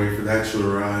wait for that to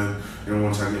arrive. And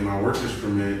once I get my worker's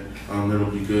permit,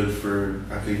 it'll be good for,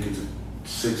 I think it's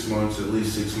 6 months, at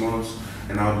least 6 months,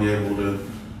 and I'll be able to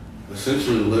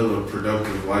essentially live a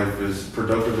productive life, as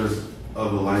productive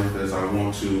of a life as I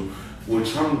want to,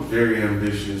 which I'm very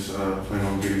ambitious. Plan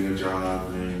on getting a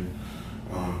job, and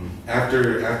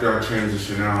after I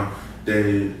transition out,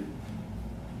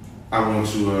 I want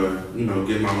to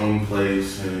get my own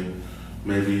place and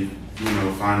maybe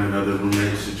find another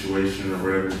roommate situation or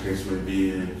whatever the case may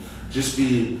be, and just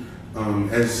be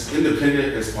as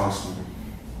independent as possible.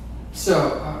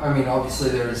 So, I mean,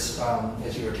 obviously there's,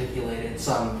 as you articulated,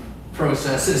 some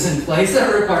processes in place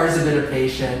that requires a bit of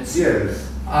patience. Yes.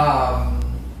 How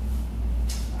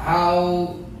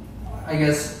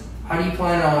do you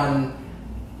plan on,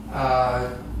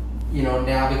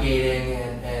 navigating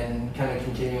and kind of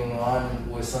continuing on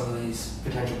with some of these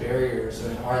potential barriers?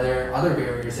 And are there other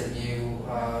barriers that you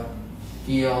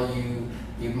feel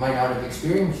you might not have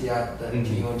experienced yet that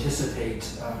you anticipate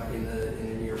in the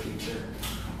near future?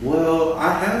 Well,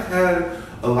 I have had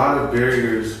a lot of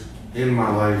barriers in my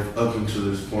life up until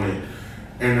this point.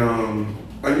 And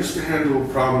I used to handle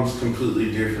problems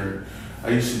completely different. I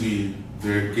used to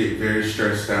get very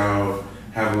stressed out,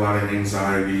 have a lot of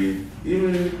anxiety,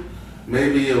 even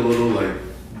maybe a little like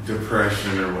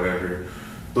depression or whatever.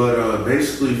 But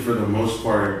basically, for the most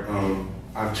part,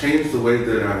 I've changed the way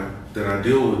that I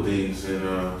deal with things. And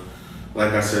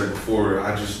like I said before,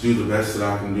 I just do the best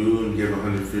that I can do and give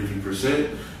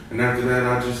 150%. And after that,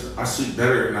 I sleep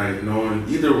better at night, knowing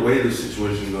either way the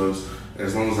situation goes,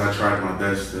 as long as I tried my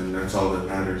best, then that's all that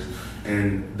matters.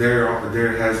 And there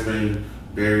has been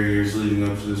barriers leading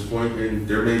up to this point, and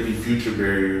there may be future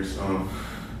barriers.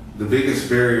 The biggest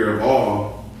barrier of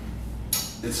all,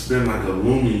 it's been like a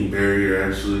looming barrier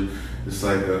actually. It's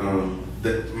like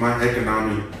my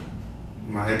economic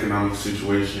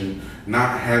situation,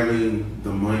 not having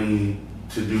the money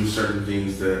to do certain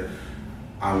things that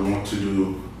I want to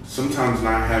do. Sometimes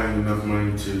not having enough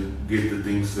money to get the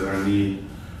things that I need.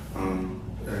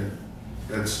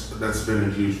 That's been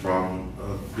a huge problem,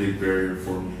 a big barrier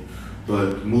for me.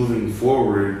 But moving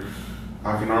forward,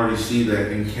 I can already see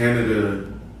that in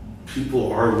Canada,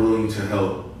 people are willing to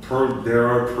help. There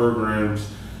are programs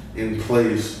in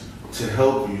place to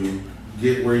help you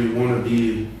get where you want to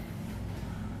be,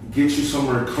 get you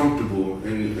somewhere comfortable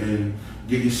and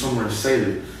get you somewhere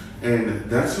safe. And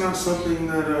that's not something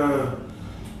that,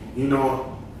 you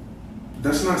know,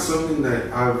 that's not something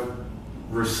that I've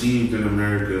received in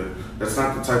America. That's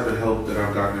not the type of help that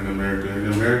I've gotten in America.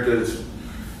 In America,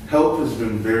 help has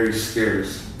been very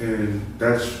scarce, and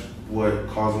that's what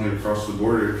caused me to cross the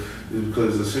border, is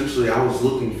because essentially I was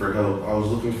looking for help. I was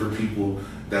looking for people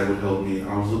that would help me.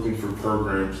 I was looking for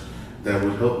programs that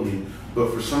would help me.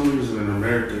 But for some reason in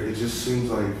America, it just seems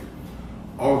like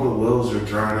all the wells are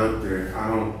dried up there. I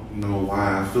don't know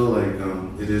why. I feel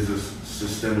like it is a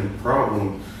systemic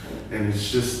problem, and it's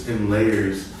just in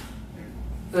layers.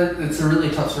 It's a really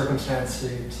tough circumstance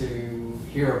to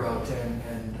hear about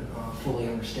and fully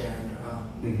understand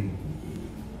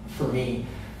for me.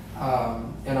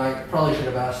 And I probably should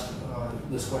have asked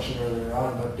this question earlier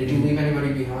on, but did you leave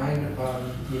anybody behind?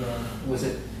 You know, was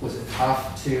it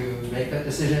tough to make that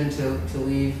decision to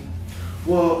leave?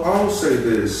 Well, I will say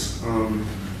this: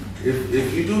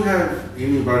 if you do have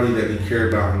anybody that you care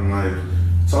about in life,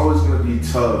 it's always going to be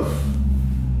tough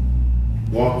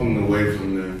walking away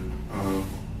from them,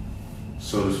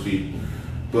 so to speak.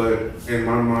 But in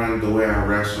my mind, the way I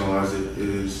rationalize it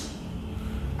is,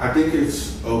 I think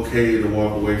it's okay to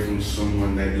walk away from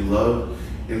someone that you love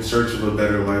in search of a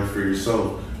better life for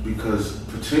yourself, because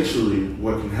potentially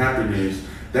what can happen is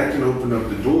that can open up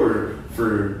the door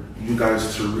for you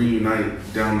guys to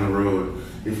reunite down the road.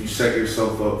 If you set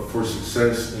yourself up for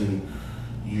success and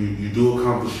you do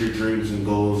accomplish your dreams and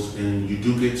goals, and you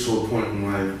do get to a point in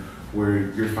life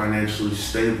where you're financially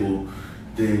stable,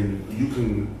 then you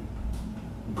can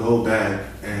go back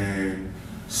and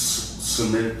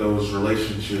cement those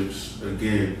relationships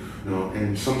again, you know.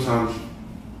 And sometimes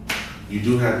you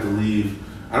do have to leave.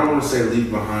 I don't want to say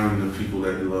leave behind the people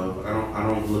that you love. I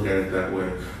don't look at it that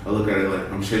way. I look at it like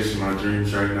I'm chasing my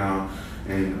dreams right now,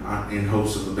 and in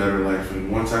hopes of a better life.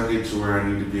 And once I get to where I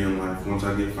need to be in life, once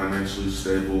I get financially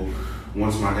stable,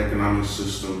 once my economic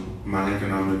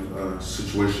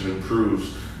situation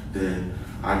improves, then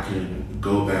I can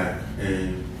go back.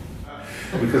 And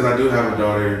because I do have a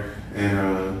daughter,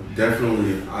 and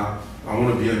definitely I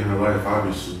want to be in her life,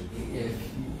 obviously. If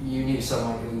you knew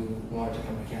someone who wanted to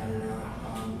come to Canada,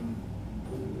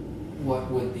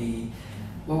 what would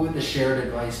the shared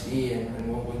advice be,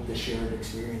 and what would the shared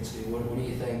experience be? What do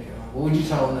you think? What would you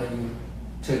tell them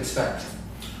to expect?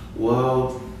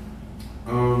 Well,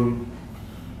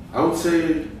 I would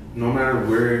say no matter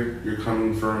where you're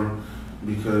coming from,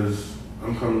 because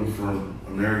I'm coming from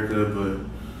America,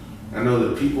 but I know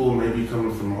that people may be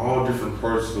coming from all different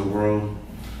parts of the world.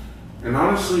 And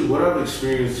honestly, what I've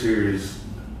experienced here is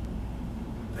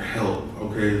help,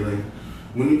 okay? Like,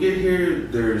 when you get here,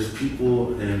 there's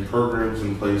people and programs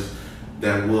in place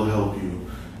that will help you.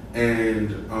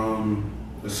 And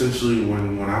essentially,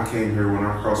 when I came here, when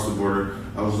I crossed the border,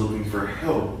 I was looking for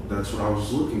help. That's what I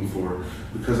was looking for,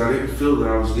 because I didn't feel that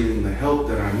I was getting the help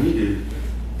that I needed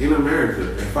in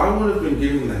America. If I would have been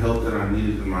getting the help that I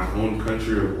needed in my own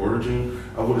country of origin,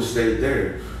 I would have stayed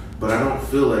there. But I don't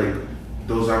feel like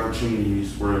those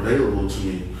opportunities were available to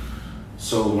me.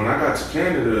 So when I got to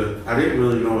Canada, I didn't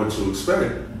really know what to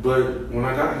expect. But when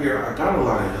I got here, I got a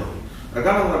lot of help. I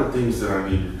got a lot of things that I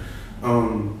needed.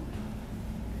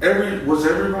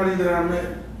 Everybody that I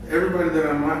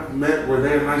met, were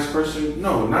they a nice person?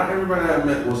 No, not everybody I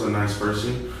met was a nice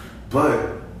person.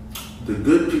 But the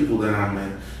good people that I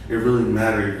met, it really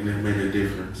mattered, and it made a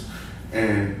difference.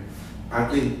 And I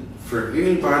think for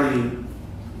anybody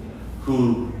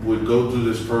who would go through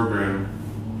this program,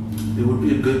 it would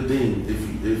be a good thing.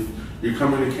 If you're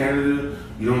coming to Canada,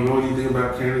 you don't know anything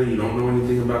about Canada, you don't know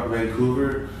anything about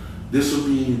Vancouver, this would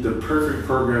be the perfect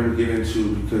program to get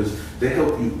into, because they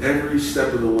help you every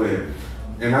step of the way.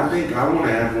 And I think I want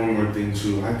to add one more thing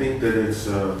too. I think that it's,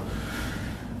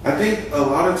 I think a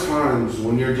lot of times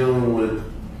when you're dealing with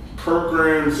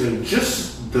programs and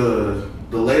just the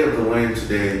lay of the land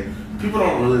today, people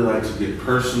don't really like to get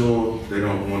personal. They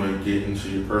don't want to get into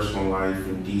your personal life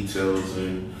and details,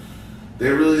 and they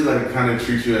really like kind of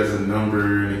treat you as a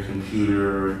number in a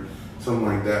computer or something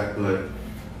like that. But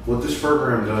what this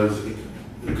program does,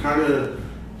 it kind of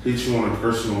hits you on a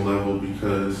personal level,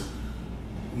 because,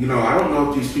 you know, I don't know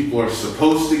if these people are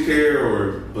supposed to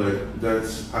care, but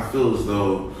I feel as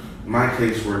though my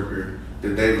caseworker that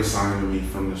they've assigned to me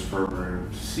from this program,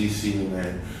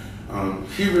 CCNA,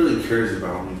 he really cares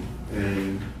about me,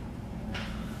 and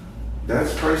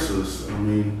that's priceless. I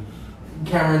mean,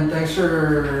 Cameron, thanks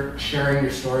for sharing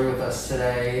your story with us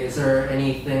today. Is there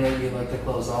anything that you'd like to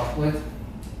close off with?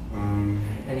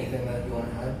 Anything that you want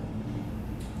to add?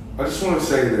 I just want to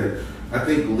say that I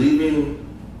think leaving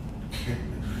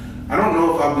I don't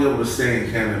know if I'll be able to stay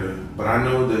in Canada, but I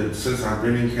know that since I've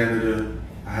been in Canada,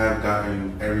 I have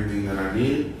gotten everything that I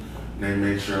need. They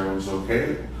made sure I was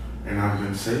okay, and I've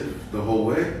been safe the whole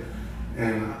way.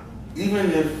 And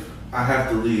even if I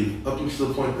have to leave, up until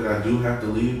the point that I do have to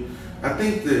leave, I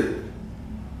think that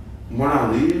when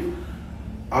I leave,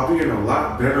 I'll be in a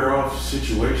lot better off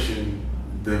situation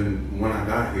than when I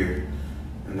got here.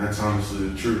 And that's honestly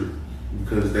the truth,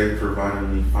 because they provided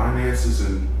me finances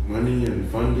and money and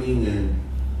funding. And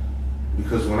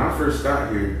because when I first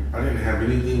got here, I didn't have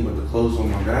anything but the clothes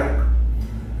on my back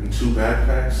and 2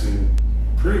 backpacks and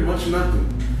pretty much nothing.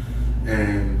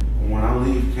 And when I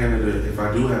leave Canada, if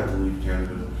I do have to leave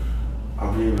Canada,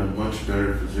 I'll be in a much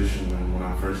better position than when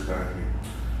I first got here.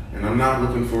 And I'm not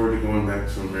looking forward to going back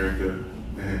to America.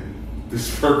 And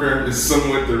this program is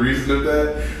somewhat the reason of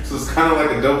that. So it's kind of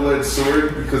like a double-edged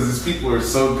sword, because these people are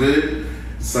so good.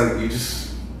 It's like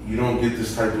you don't get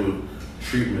this type of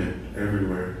treatment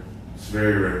everywhere. It's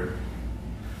very rare.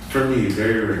 For me,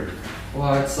 very rare.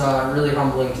 Well, it's really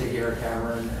humbling to hear,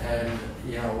 Cameron. And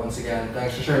once again,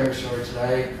 thanks for sharing your story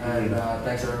today. And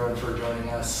thanks everyone for joining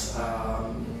us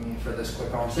for this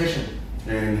quick conversation.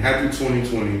 And happy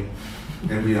 2020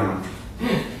 and beyond.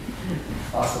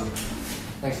 Awesome.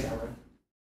 Thanks, Cameron.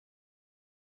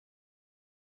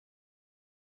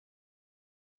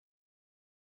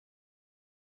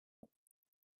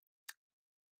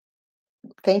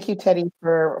 Thank you, Teddy,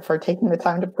 for taking the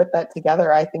time to put that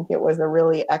together. I think it was a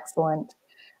really excellent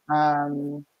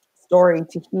story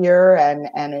to hear,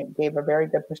 and it gave a very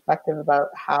good perspective about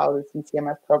how the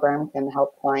CCMS program can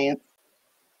help clients.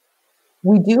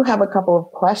 We do have a couple of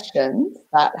questions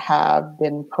that have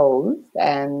been posed,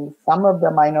 and some of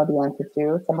them I know the answer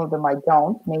to, some of them I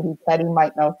don't. Maybe Teddy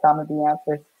might know some of the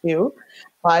answers too.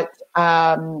 But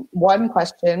one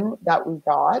question that we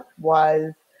got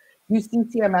was, do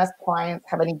CCMS clients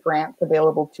have any grants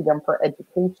available to them for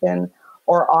education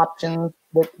or options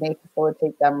which may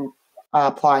facilitate them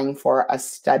applying for a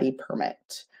study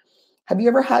permit? Have you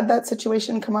ever had that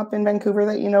situation come up in Vancouver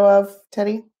that you know of,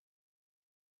 Teddy?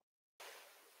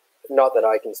 Not that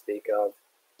I can speak of.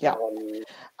 Yeah.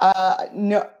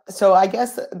 No. So I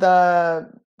guess the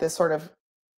sort of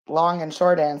long and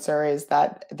short answer is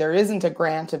that there isn't a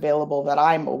grant available that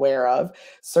I'm aware of.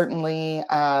 Certainly,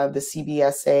 the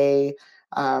CBSA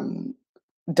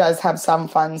does have some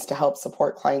funds to help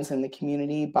support clients in the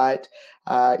community, but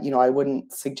I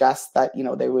wouldn't suggest that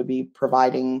they would be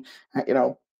providing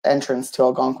entrance to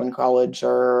Algonquin College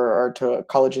or to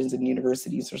colleges and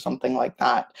universities or something like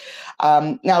that.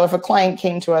 Now, if a client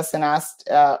came to us and asked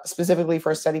specifically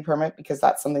for a study permit because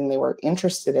that's something they were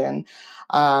interested in,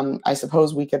 I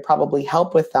suppose we could probably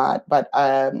help with that, but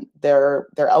their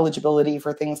eligibility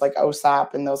for things like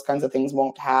OSAP and those kinds of things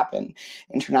won't happen.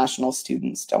 International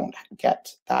students don't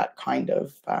get that kind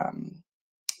of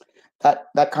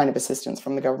that kind of assistance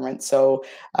from the government. So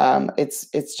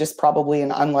it's just probably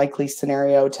an unlikely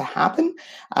scenario to happen.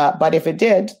 But if it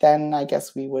did, then I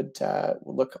guess we would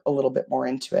look a little bit more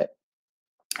into it.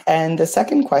 And the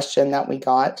second question that we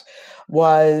got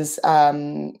was,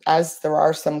 as there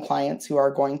are some clients who are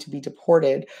going to be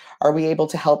deported, are we able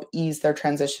to help ease their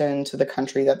transition to the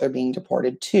country that they're being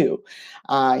deported to?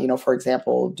 For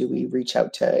example, do we reach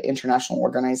out to international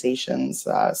organizations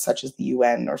such as the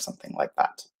UN or something like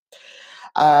that?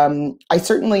 I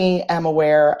certainly am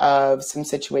aware of some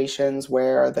situations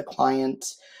where the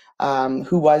client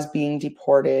who was being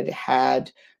deported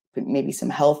had maybe some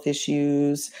health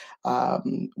issues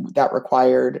that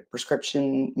required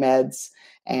prescription meds,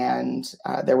 and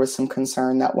there was some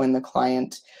concern that when the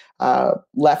client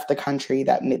left the country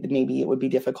that maybe it would be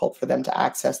difficult for them to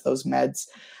access those meds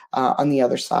on the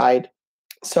other side.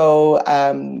 So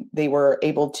they were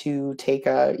able to take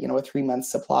a 3-month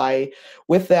supply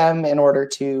with them in order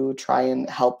to try and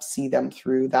help see them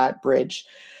through that bridge.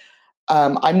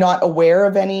 I'm not aware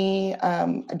of any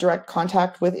direct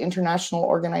contact with international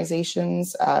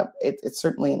organizations. It's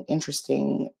certainly an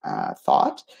interesting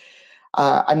thought.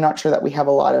 I'm not sure that we have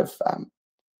a lot of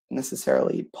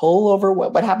necessarily pull over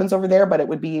what happens over there, but it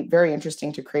would be very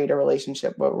interesting to create a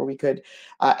relationship where we could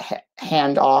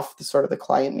hand off the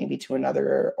client maybe to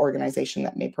another organization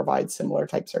that may provide similar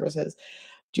type services.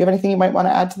 Do you have anything you might want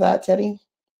to add to that, Teddy?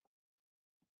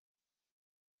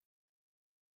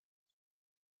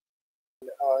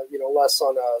 Less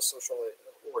on social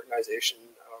organization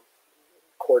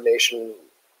coordination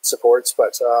supports,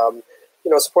 but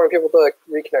supporting people to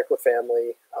reconnect with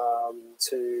family,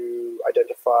 to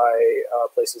identify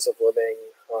places of living,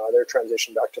 their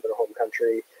transition back to their home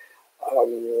country,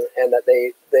 and that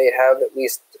they have at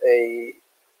least a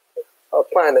a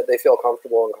plan that they feel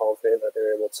comfortable and confident that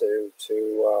they're able to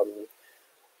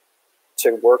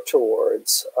work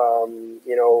towards.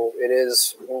 You know, it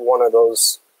is one of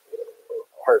those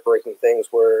heartbreaking things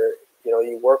where, you know,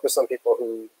 you work with some people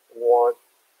who want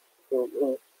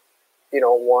to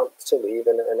leave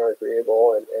and are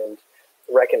agreeable and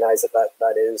recognize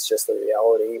that is just the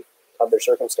reality of their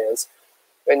circumstance.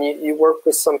 And you work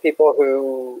with some people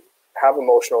who have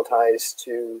emotional ties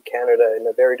to Canada in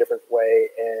a very different way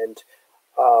and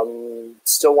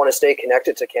still want to stay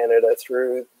connected to Canada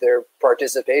through their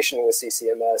participation with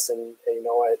CCMS. And you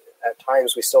know, at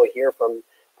times we still hear from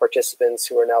participants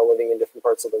who are now living in different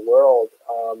parts of the world,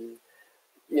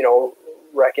 you know,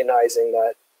 recognizing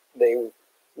that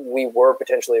we were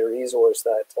potentially a resource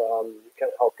that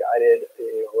kind of helped guided,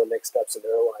 you know, the next steps in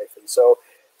their life. And so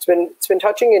it's been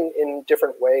touching in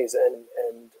different ways, and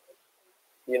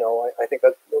you know, I think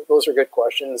that those are good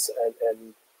questions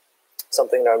and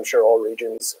something that I'm sure all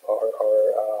regions are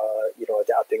you know,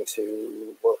 adapting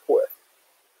to work with.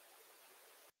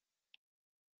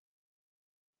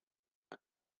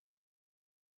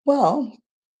 Well,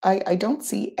 I don't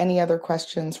see any other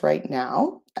questions right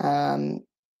now.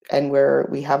 And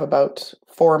we have about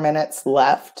 4 minutes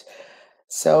left.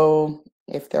 So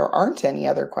if there aren't any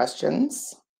other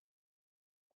questions,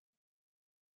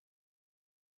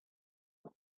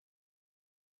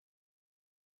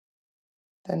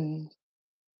 then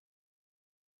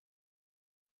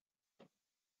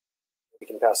We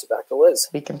can pass it back to Liz.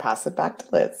 we can pass it back to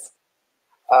Liz.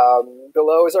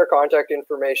 Below is our contact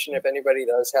information. If anybody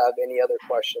does have any other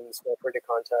questions, feel free to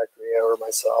contact Rhea or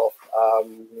myself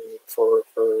for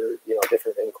you know,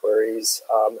 different inquiries.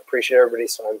 Appreciate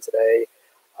everybody's time today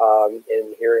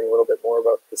in hearing a little bit more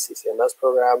about the CCMS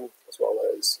program, as well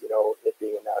as, you know, it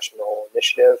being a national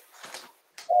initiative.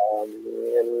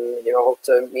 And you know, hope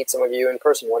to meet some of you in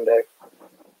person one day.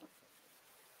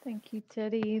 Thank you,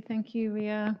 Teddy. Thank you,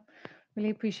 Rhea.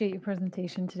 Really appreciate your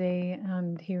presentation today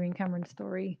and hearing Cameron's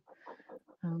story.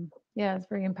 Yeah, it's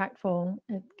very impactful.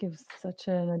 It gives such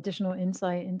an additional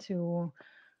insight into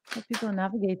what people are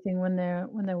navigating when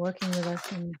they're working with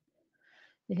us, and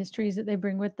the histories that they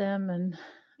bring with them, and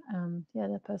yeah,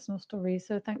 their personal stories.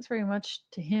 So thanks very much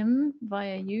to him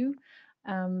via you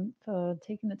for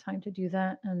taking the time to do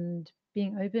that and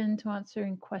being open to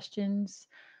answering questions.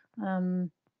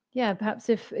 Yeah, perhaps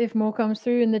if more comes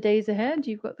through in the days ahead,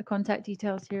 you've got the contact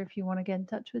details here if you want to get in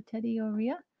touch with Teddy or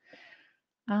Rhea.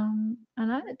 And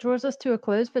that draws us to a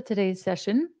close for today's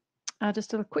session.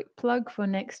 Just a quick plug for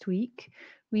next week.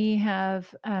 We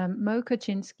have Mo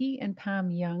Kaczynski and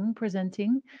Pam Young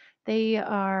presenting. They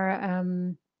are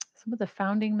some of the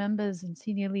founding members and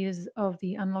senior leaders of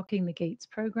the Unlocking the Gates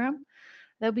program.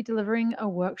 They'll be delivering a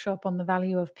workshop on the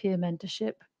value of peer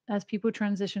mentorship as people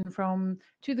transition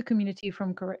to the community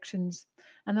from corrections.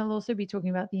 And they'll also be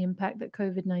talking about the impact that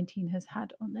COVID-19 has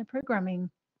had on their programming.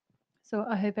 So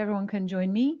I hope everyone can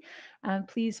join me, and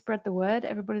please spread the word.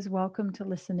 Everybody's welcome to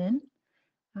listen in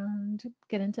and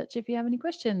get in touch if you have any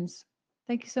questions.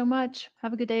 Thank you so much.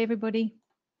 Have a good day, everybody.